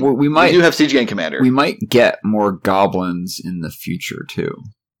we'll see. We do have Siege Gang Commander. We might get more goblins in the future too.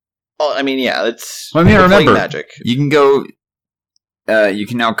 Oh, I mean, yeah, it's. Well, I mean, remember, Magic. You can go. You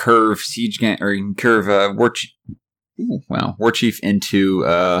can now curve Siege Gang, or you can curve War Chief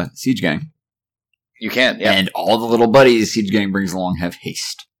into Siege Gang. You can, yeah. And all the little buddies Siege Gang brings along have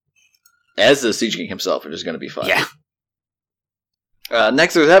haste. As the Siege King himself, which is going to be fun. Yeah.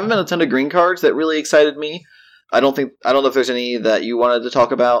 Next, there haven't been a ton of green cards that really excited me. I don't know if there's any that you wanted to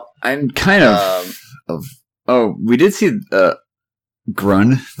talk about. I'm kind we did see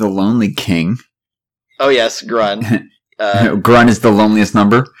Grun, the Lonely King. Oh yes, Grun. Grun is the loneliest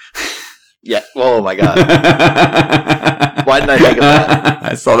number. Yeah. Oh my god. Why didn't I think of that?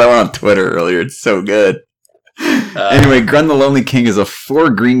 I saw that one on Twitter earlier. It's so good. Anyway, Grun the Lonely King is a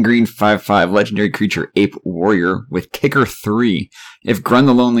 4 green 5/5 legendary creature ape warrior with kicker 3. If Grun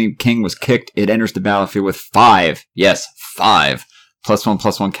the Lonely King was kicked, it enters the battlefield with 5. Yes, 5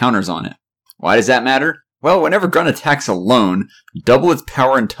 +1/+1 counters on it. Why does that matter? Well, whenever Grun attacks alone, double its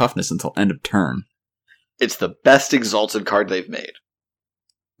power and toughness until end of turn. It's the best Exalted card they've made.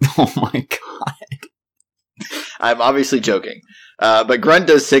 Oh my god. I'm obviously joking. But Grun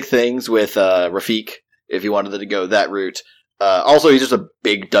does sick things with Rafiq, if you wanted to go that route. Also, he's just a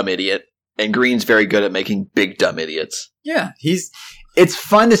big, dumb idiot. And Green's very good at making big, dumb idiots. Yeah, it's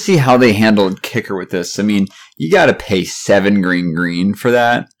fun to see how they handled kicker with this. I mean, you gotta pay 7 green for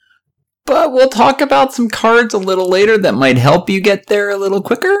that. But we'll talk about some cards a little later that might help you get there a little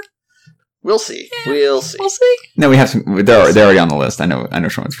quicker. We'll see. Yeah, we'll see. We'll see. No, we have some. They're already on the list. I know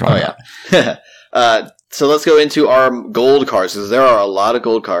someone's talking about. Yeah. So let's go into our gold cards, because there are a lot of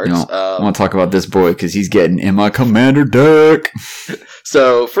gold cards. I want to talk about this boy, because he's getting in my commander deck.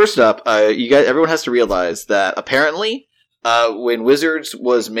 So first up, everyone has to realize that apparently, when Wizards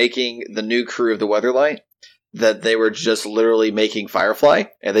was making the new crew of the Weatherlight, that they were just literally making Firefly,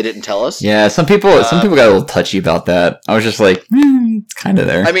 and they didn't tell us. Yeah, some people got a little touchy about that. I was just like, it's kind of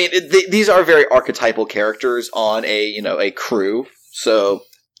there. I mean, these are very archetypal characters on a crew, so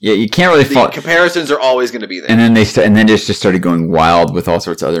yeah, you can't really the comparisons are always going to be there. And then just started going wild with all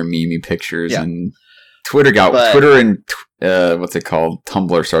sorts of other meme pictures, and Twitter But- Twitter and what's it called?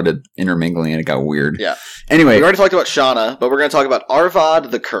 Tumblr started intermingling and it got weird. Yeah. Anyway, We already talked about Shauna, but we're going to talk about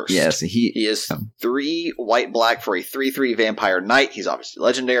Arvad the Cursed. yes, he He is 3 white-black for a 3/3 vampire knight. He's obviously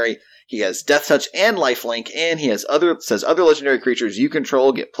legendary. He has Death Touch and Lifelink, and he has other legendary creatures you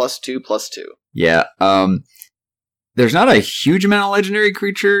control get +2/+2. yeah. There's not a huge amount of legendary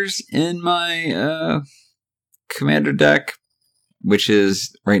creatures in my commander deck, which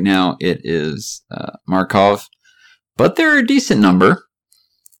is right now it is Markov, but they're a decent number.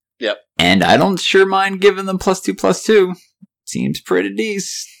 Yep. And I don't sure mind giving them +2/+2. Seems pretty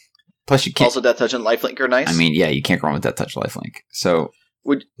decent. Plus, you can't. Also, Death Touch and Lifelink are nice. I mean, yeah, you can't go wrong with that touch lifelink. So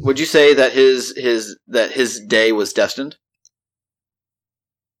would you say that his day was destined?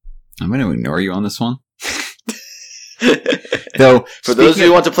 I'm going to ignore you on this one. Though, For those of you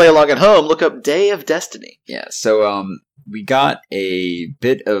who want to play along at home, look up Day of Destiny. yeah, so we got a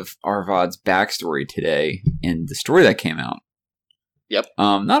bit of Arvod's backstory today in the story that came out. Yep.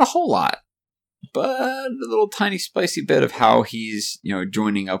 Not a whole lot, but a little tiny spicy bit of how he's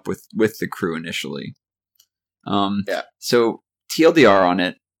joining up with the crew initially. Yeah. So TLDR on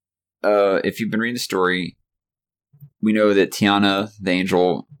it. If you've been reading the story, we know that Tiana, the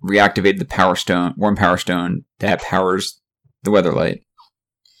angel, reactivated the Power Stone, Warm Power Stone that powers the Weatherlight.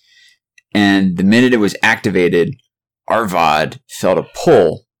 And the minute it was activated, Arvad felt a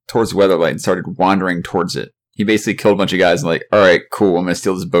pull towards the Weatherlight and started wandering towards it. He basically killed a bunch of guys and like, all right, cool, I'm going to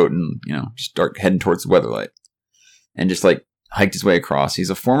steal this boat and, just start heading towards the Weatherlight. And just like hiked his way across. He's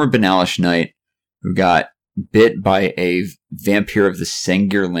a former Benalish knight who got bit by a vampire of the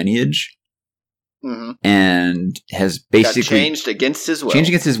Sengir lineage. Mm-hmm. And has basically Got changed against his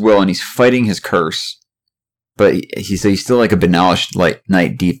will. And he's fighting his curse. But he's still like a Benalish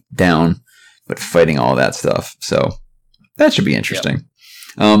knight deep down, but fighting all that stuff. So that should be interesting.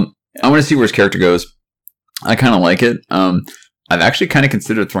 Yep. I want to see where his character goes. I kind of like it. I've actually kind of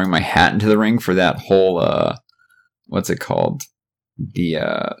considered throwing my hat into the ring for that whole what's it called?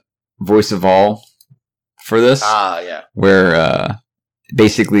 The Voice of All for this. Yeah. Where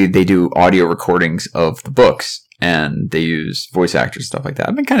basically they do audio recordings of the books and they use voice actors and stuff like that.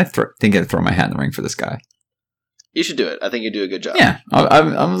 I've been kind of thinking of throwing my hat in the ring for this guy. You should do it. I think you do a good job. Yeah,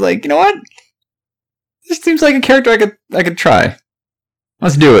 I'm like, you know what? This seems like a character I could try.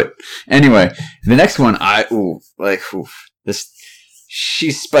 Let's do it. Anyway, the next one,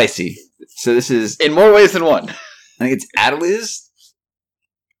 she's spicy. So this is in more ways than one. I think it's Adeliz.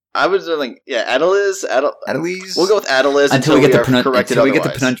 I was like, yeah, Adeliz. Adeliz. We'll go with Adeliz until we get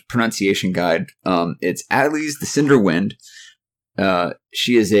the pronunciation guide. It's Adeliz the Cinderwind.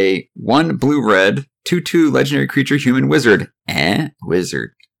 She is a 1 blue-red 2/2 legendary creature human wizard.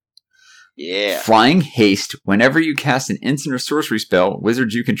 Wizard. Yeah. Flying haste. Whenever you cast an instant or sorcery spell,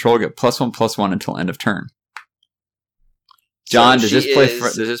 wizards you control get +1/+1 until end of turn. John, does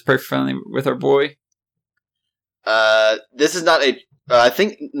this play friendly with our boy? This is not a. I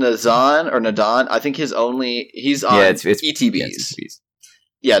think Nadan. I think he's on it's ETBs.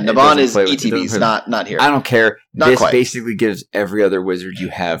 Yeah, Naban is ETBs, not here. I don't care. Not this quite. Basically gives every other wizard you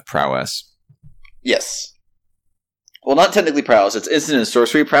have prowess. Yes. Well, not technically prowess. It's instant and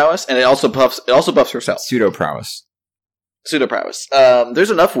sorcery prowess, and it also buffs herself. Pseudo prowess.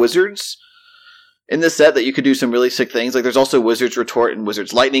 There's enough wizards in this set that you could do some really sick things. Like there's also Wizard's Retort and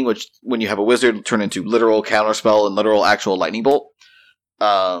Wizard's Lightning, which when you have a wizard, turn into literal counterspell and literal actual lightning bolt.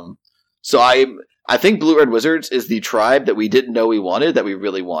 So I think Blue Red Wizards is the tribe that we didn't know we wanted that we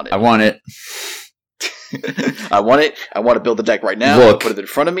really wanted. I want it. I want it. I want to build the deck right now. Look, put it in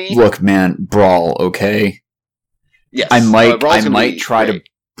front of me. Look, man, Brawl, okay? Yes. I might try to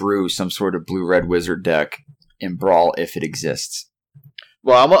brew some sort of Blue-Red Wizard deck in Brawl if it exists.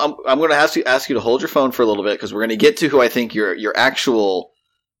 Well, I'm going to ask you to hold your phone for a little bit because we're going to get to who I think your actual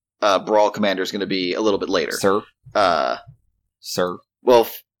Brawl commander is going to be a little bit later. Sir? Well,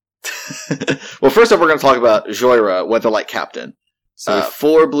 first up, we're going to talk about Joyra, Weatherlight Captain. So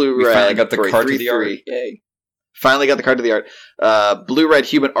 4 blue-red. Finally got the for a card to 3/3. the art. Yay. Finally got the card to the art. Blue-red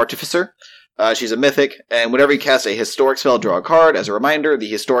Human Artificer. She's a mythic, and whenever you cast a historic spell, draw a card. As a reminder, the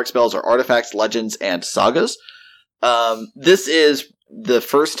historic spells are artifacts, legends, and sagas. This is the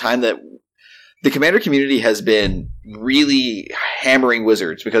first time that the Commander community has been really hammering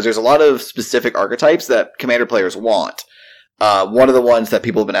wizards because there's a lot of specific archetypes that Commander players want. One of the ones that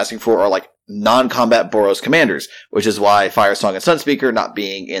people have been asking for are like non-combat Boros commanders, which is why Firesong and Sunspeaker not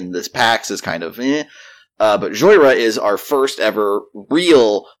being in this packs is kind of but Joyra is our first ever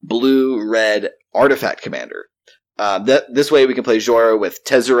real blue-red artifact commander. This way we can play Joyra with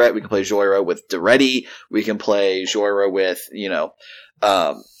Tezzeret, we can play Joyra with Daretti, we can play Joyra with,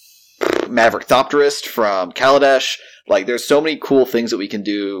 Maverick Thopterist from Kaladesh. Like, there's so many cool things that we can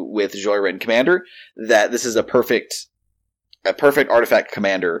do with Joyride Commander that this is a perfect artifact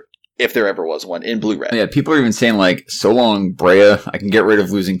commander if there ever was one in blue-red. Yeah, people are even saying, like, so long, Brea, I can get rid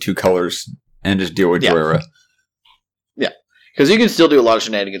of losing 2 colors and just deal with Joyra. Yeah, because you can still do a lot of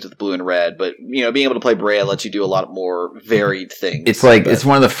shenanigans with blue and red, but, you know, being able to play Brea lets you do a lot more varied things. It's like, it's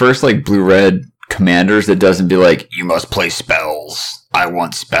one of the first, like, blue-red commanders that doesn't be like, you must play spells. I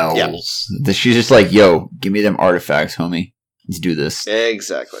want spells. Yeah. She's just like, yo, give me them artifacts, homie. Let's do this.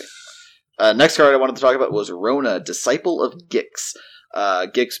 Exactly. Next card I wanted to talk about was Rona, Disciple of Gix.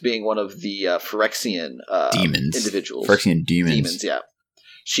 Gix being one of the Phyrexian demons. Individuals. Phyrexian demons. Demons, yeah.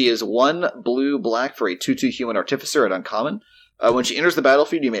 She is 1 blue-black for a 2/2 human artificer at uncommon. When she enters the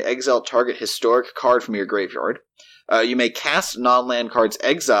battlefield, you may exile target historic card from your graveyard. You may cast non-land cards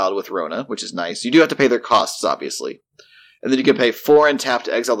exiled with Rona, which is nice. You do have to pay their costs, obviously. And then you can pay 4 and tap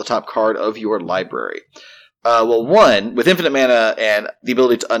to exile the top card of your library. Well, 1, with infinite mana and the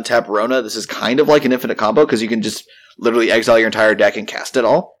ability to untap Rona, this is kind of like an infinite combo, because you can just literally exile your entire deck and cast it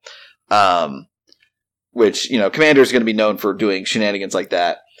all. Which, you know, Commander is going to be known for doing shenanigans like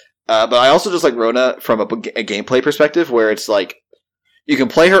that. But I also just like Rona from a gameplay perspective, where it's like, you can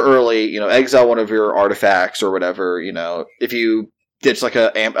play her early, you know, exile one of your artifacts or whatever, you know. If you ditch like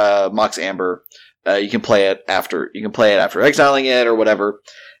a Mox Amber, you can play it after exiling it or whatever.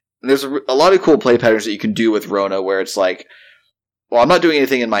 And there's a lot of cool play patterns that you can do with Rona, where it's like, well, I'm not doing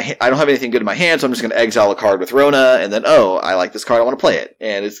anything I don't have anything good in my hand, so I'm just going to exile a card with Rona, and then, oh, I like this card, I want to play it.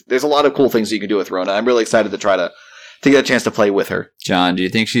 And there's a lot of cool things that you can do with Rona. I'm really excited to try to get a chance to play with her. John, do you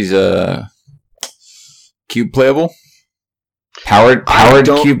think she's cube playable? Powered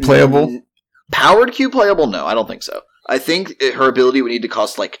cube playable? Powered cube playable? No, I don't think so. I think her ability would need to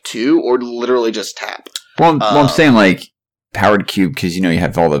cost like 2 or literally just tap. Well, I'm saying like powered cube because, you know, you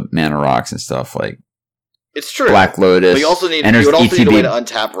have all the mana rocks and stuff like. It's true. Black Lotus. But you would also need a way to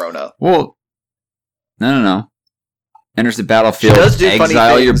untap Rona. Well, no. Enters the battlefield,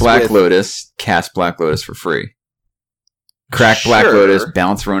 exile your Black Lotus, cast Black Lotus for free. Crack Black Lotus,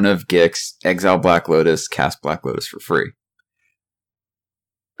 bounce Rona of Gix, exile Black Lotus, cast Black Lotus for free.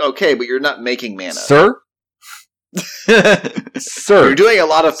 Okay, but you're not making mana. Sir? Sir. You're doing a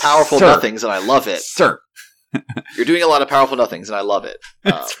lot of powerful nothings, and I love it. Sir. You're doing a lot of powerful nothings, and I love it.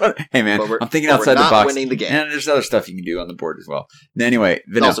 Hey, man, I'm thinking outside the box. Winning the game. And there's other stuff you can do on the board as well. Anyway,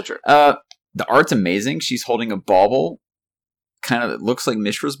 That's also true. The art's amazing. She's holding a bauble. Kind of, it looks like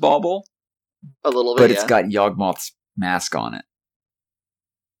Mishra's bauble. A little bit, but it's got Yawgmoth's mask on it.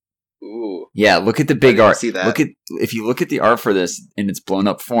 Ooh. Yeah, look at the big art. See that. If you look at the art for this in its blown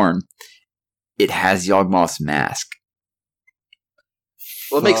up form, it has Yawgmoth's mask.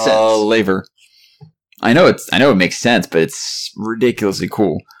 Well, it makes sense. Flavor. I know it makes sense, but it's ridiculously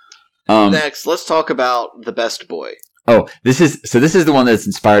cool. Next, let's talk about the best boy. Oh, this is the one that's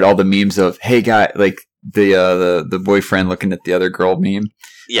inspired all the memes of, hey guy, like the boyfriend looking at the other girl meme.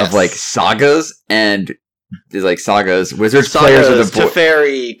 Yes. Of like sagas and like sagas, Wizards players are the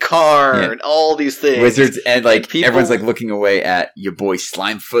Teferi, Karn, all these things. Wizards and like people, everyone's like looking away at your boy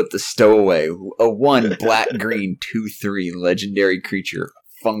Slimefoot the Stowaway, a 1 black green 2/3 legendary creature,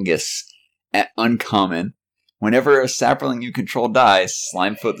 fungus at uncommon. Whenever a sapling you control dies,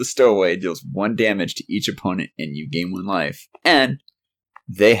 Slimefoot the Stowaway deals 1 damage to each opponent and you gain 1 life. And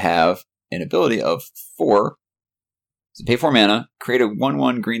they have an ability of 4. So pay 4 mana, create a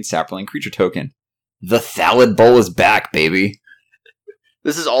 1/1 green sapling creature token. The Thallid Bowl is back, baby.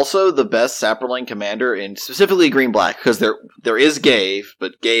 This is also the best sapling commander in specifically green-black, because there is Gave,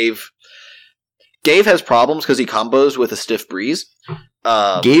 but Gave has problems because he combos with a Stiff Breeze. You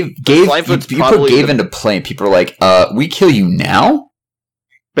put Gave into play and people are like, we kill you now?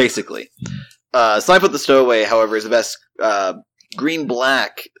 Basically. Slimefoot the Stowaway, however, is the best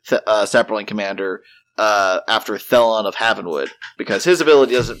green-black sapling commander after Thelon of Havenwood, because his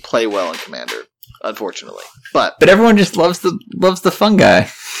ability doesn't play well in Commander, unfortunately. But everyone just loves the fun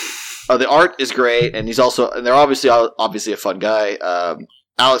guy. The art is great, and they're obviously a fun guy.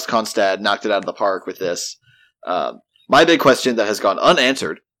 Alex Konstad knocked it out of the park with this. My big question that has gone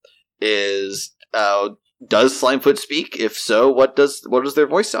unanswered is, does Slimefoot speak? If so, what does their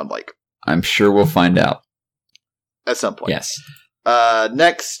voice sound like? I'm sure we'll find out. At some point. Yes.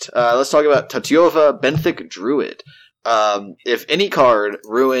 Next, let's talk about Tatyova, Benthic Druid. If any card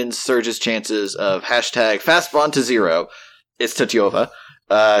ruins Surge's chances of #fastbond to 0, it's Tatyova.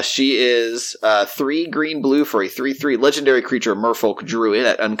 She is 3 green-blue for a 3/3 legendary creature Merfolk Druid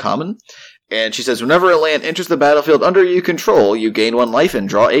at uncommon. And she says, whenever a land enters the battlefield under you control, you gain 1 life and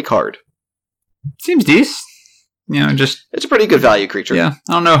draw a card. Seems decent. just It's a pretty good value creature. yeah.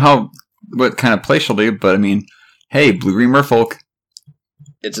 I don't know what kind of play she'll do, but I mean, hey, blue-green merfolk.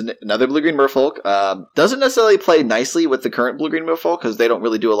 It's another blue-green merfolk. Doesn't necessarily play nicely with the current blue-green merfolk because they don't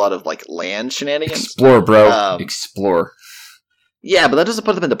really do a lot of like land shenanigans. Explore, bro. Explore. Yeah, but that doesn't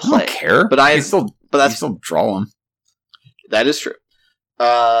put them into I play. don't care. But you still draw them. That is true.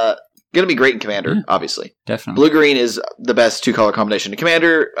 Gonna be great in Commander, obviously. Definitely. Blue-green is the best 2-color combination in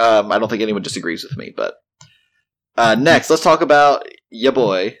Commander. I don't think anyone disagrees with me, but next, let's talk about ya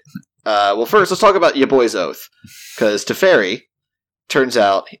boy. Well, first, let's talk about ya boy's oath, because Teferi turns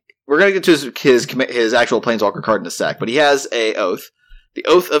out we're gonna get to his actual Planeswalker card in a sec, but he has a oath, the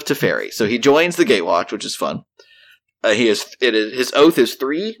Oath of Teferi. So he joins the Gatewatch, which is fun. His oath is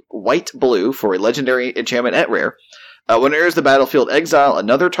 3 white-blue for a legendary enchantment at rare. When it enters the battlefield, exile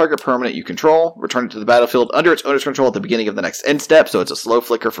another target permanent you control. Return it to the battlefield under its owner's control at the beginning of the next end step. So it's a slow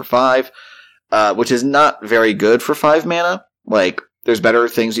flicker for 5, which is not very good for 5 mana. Like, there's better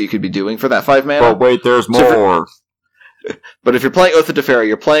things that you could be doing for that 5 mana. But wait, there's more. But if you're playing Oath of Teferi,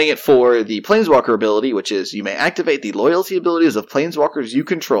 you're playing it for the Planeswalker ability, which is you may activate the loyalty abilities of Planeswalkers you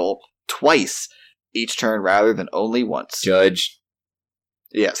control twice each turn rather than only once. Judge.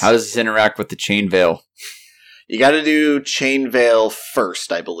 Yes. How does this interact with the Chain Veil? You got to do Chain Veil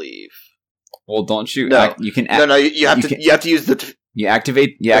first, I believe. Well, don't you? No, you can. You have to use the. You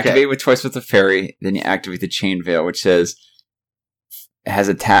activate with twice with the fairy, then you activate the Chain Veil, which says it has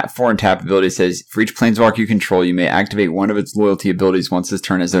a 4-tap ability. It says for each planeswalker you control, you may activate one of its loyalty abilities once this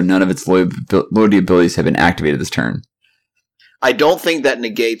turn, as though none of its loyalty abilities have been activated this turn. I don't think that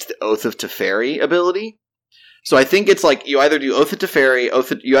negates the Oath of Teferi ability. So I think it's like you either do Oath of Teferi,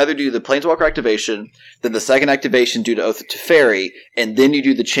 you either do the Planeswalker activation, then the second activation due to Oath of Teferi, and then you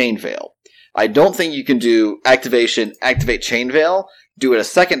do the Chain Veil. I don't think you can do activation, activate Chain Veil, do it a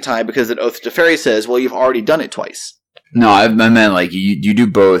second time, because then Oath of Teferi says, well, you've already done it twice. No, I meant like you do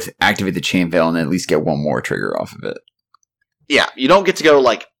both, activate the Chain Veil, and then at least get one more trigger off of it. Yeah, you don't get to go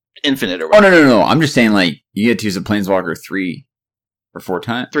like infinite or whatever. Oh, no. I'm just saying, like, you get to use a Planeswalker 3 or 4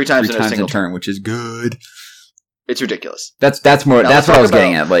 times. 3 times in a single turn, which is good. It's ridiculous. That's what I was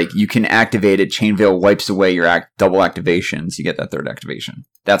getting at. Like, you can activate it. Chain Veil wipes away your double activations. You get that third activation.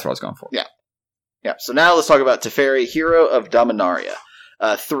 That's what I was going for. Yeah. So now let's talk about Teferi, Hero of Dominaria.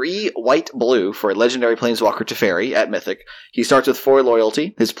 3 white-blue for a legendary Planeswalker Teferi at Mythic. He starts with 4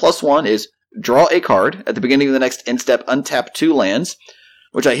 loyalty. His +1 is draw a card. At the beginning of the next end step, untap 2 lands,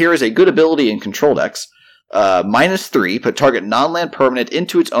 which I hear is a good ability in control decks. -3, put target non-land permanent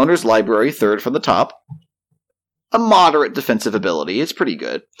into its owner's library, third from the top. A moderate defensive ability. It's pretty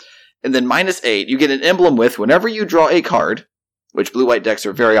good. And then -8, you get an emblem with whenever you draw a card, which blue-white decks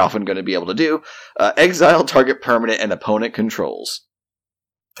are very often going to be able to do, exile target permanent and opponent controls.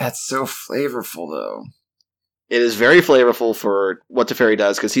 That's so flavorful, though. It is very flavorful for what Teferi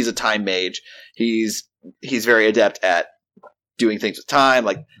does, because he's a time mage. He's very adept at doing things with time.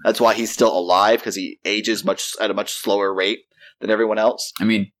 Like, that's why he's still alive, because he ages at a much slower rate than everyone else. I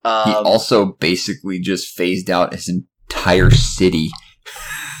mean, he also basically just phased out his entire city.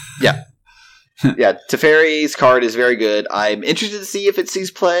 Yeah. Yeah, Teferi's card is very good. I'm interested to see if it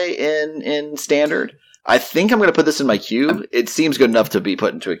sees play in Standard. I think I'm going to put this in my cube. It seems good enough to be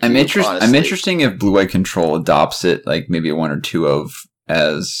put into a cube, honestly. I'm interested if Blue White Control adopts it, like maybe a 1 or 2 of,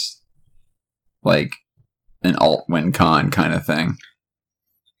 as like an alt win con kind of thing.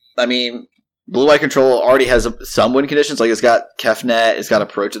 I mean, Blue White Control already has some win conditions. Like, it's got Kefnet, it's got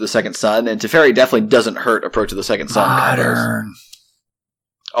Approach of the Second Sun, and Teferi definitely doesn't hurt Approach of the Second Sun. Modern.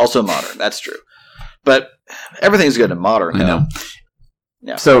 Also modern, that's true. But everything's good in modern. I know.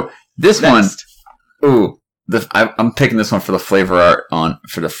 Yeah. So this Next. one, ooh, I'm picking this one for the flavor art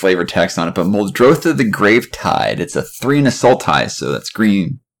for the flavor text on it. But Muldrotha the Gravetide, it's a 3 and a Sultai, so that's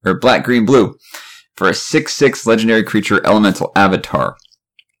green or black, green, blue for a 6/6 legendary creature elemental avatar.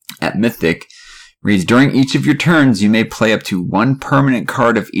 At Mythic, reads during each of your turns, you may play up to 1 permanent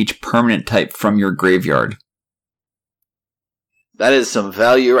card of each permanent type from your graveyard. That is some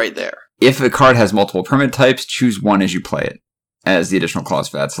value right there. If a card has multiple permanent types, choose one as you play it, as the additional clause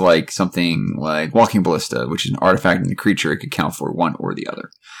for that. So like something like Walking Ballista, which is an artifact in the creature, it could count for one or the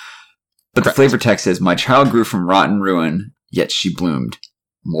other. But Correct. The flavor text says, my child grew from rotten ruin, yet she bloomed.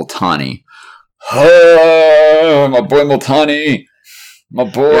 Multani. Oh, my boy Multani. My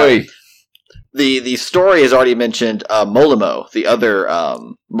boy. Yeah. The story has already mentioned Molimo, the other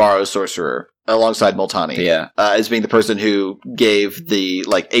Maro sorcerer, alongside Multani. Yeah. As being the person who gave the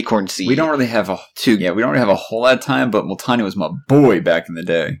acorn seed. We don't really have a whole lot of time, but Multani was my boy back in the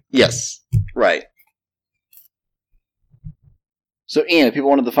day. Yes. Right. So Ian, if people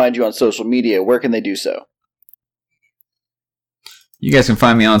wanted to find you on social media, where can they do so? You guys can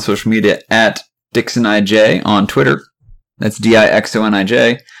find me on social media at DixonIJ on Twitter. That's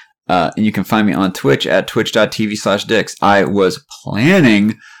DIXONIJ. And you can find me on Twitch at twitch.tv/Dix. I was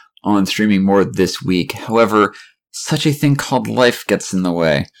planning on streaming more this week. However, such a thing called life gets in the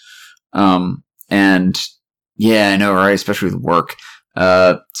way. And yeah, I know, right? Especially with work.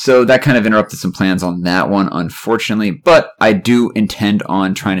 So that kind of interrupted some plans on that one, unfortunately. But I do intend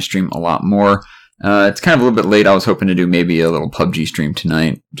on trying to stream a lot more. It's kind of a little bit late. I was hoping to do maybe a little PUBG stream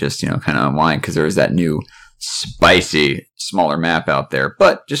tonight. Just, kind of unwind because there is that new spicy, smaller map out there.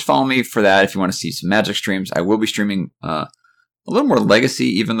 But just follow me for that if you want to see some Magic streams. I will be streaming a little more Legacy,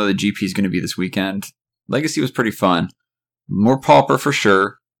 even though the GP is going to be this weekend. Legacy was pretty fun. More Pauper for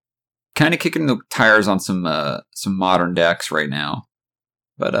sure. Kind of kicking the tires on some modern decks right now.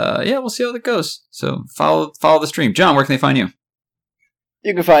 But yeah, we'll see how that goes. So follow the stream. John, where can they find you?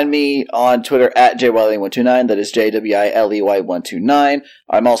 You can find me on Twitter at JWiley129. That is JWILEY129.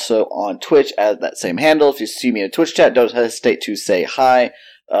 I'm also on Twitch at that same handle. If you see me in a Twitch chat, don't hesitate to say hi.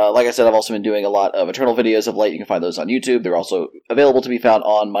 Like I said, I've also been doing a lot of Eternal videos of late. You can find those on YouTube. They're also available to be found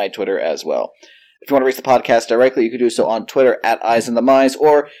on my Twitter as well. If you want to reach the podcast directly, you can do so on Twitter at EyesInTheMize,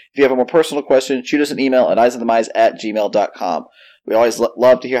 or if you have a more personal question, shoot us an email at eyesinthemize@gmail.com. We always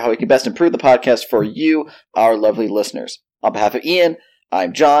love to hear how we can best improve the podcast for you, our lovely listeners. On behalf of Ian,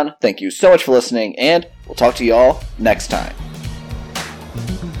 I'm John. Thank you so much for listening, and we'll talk to you all next time.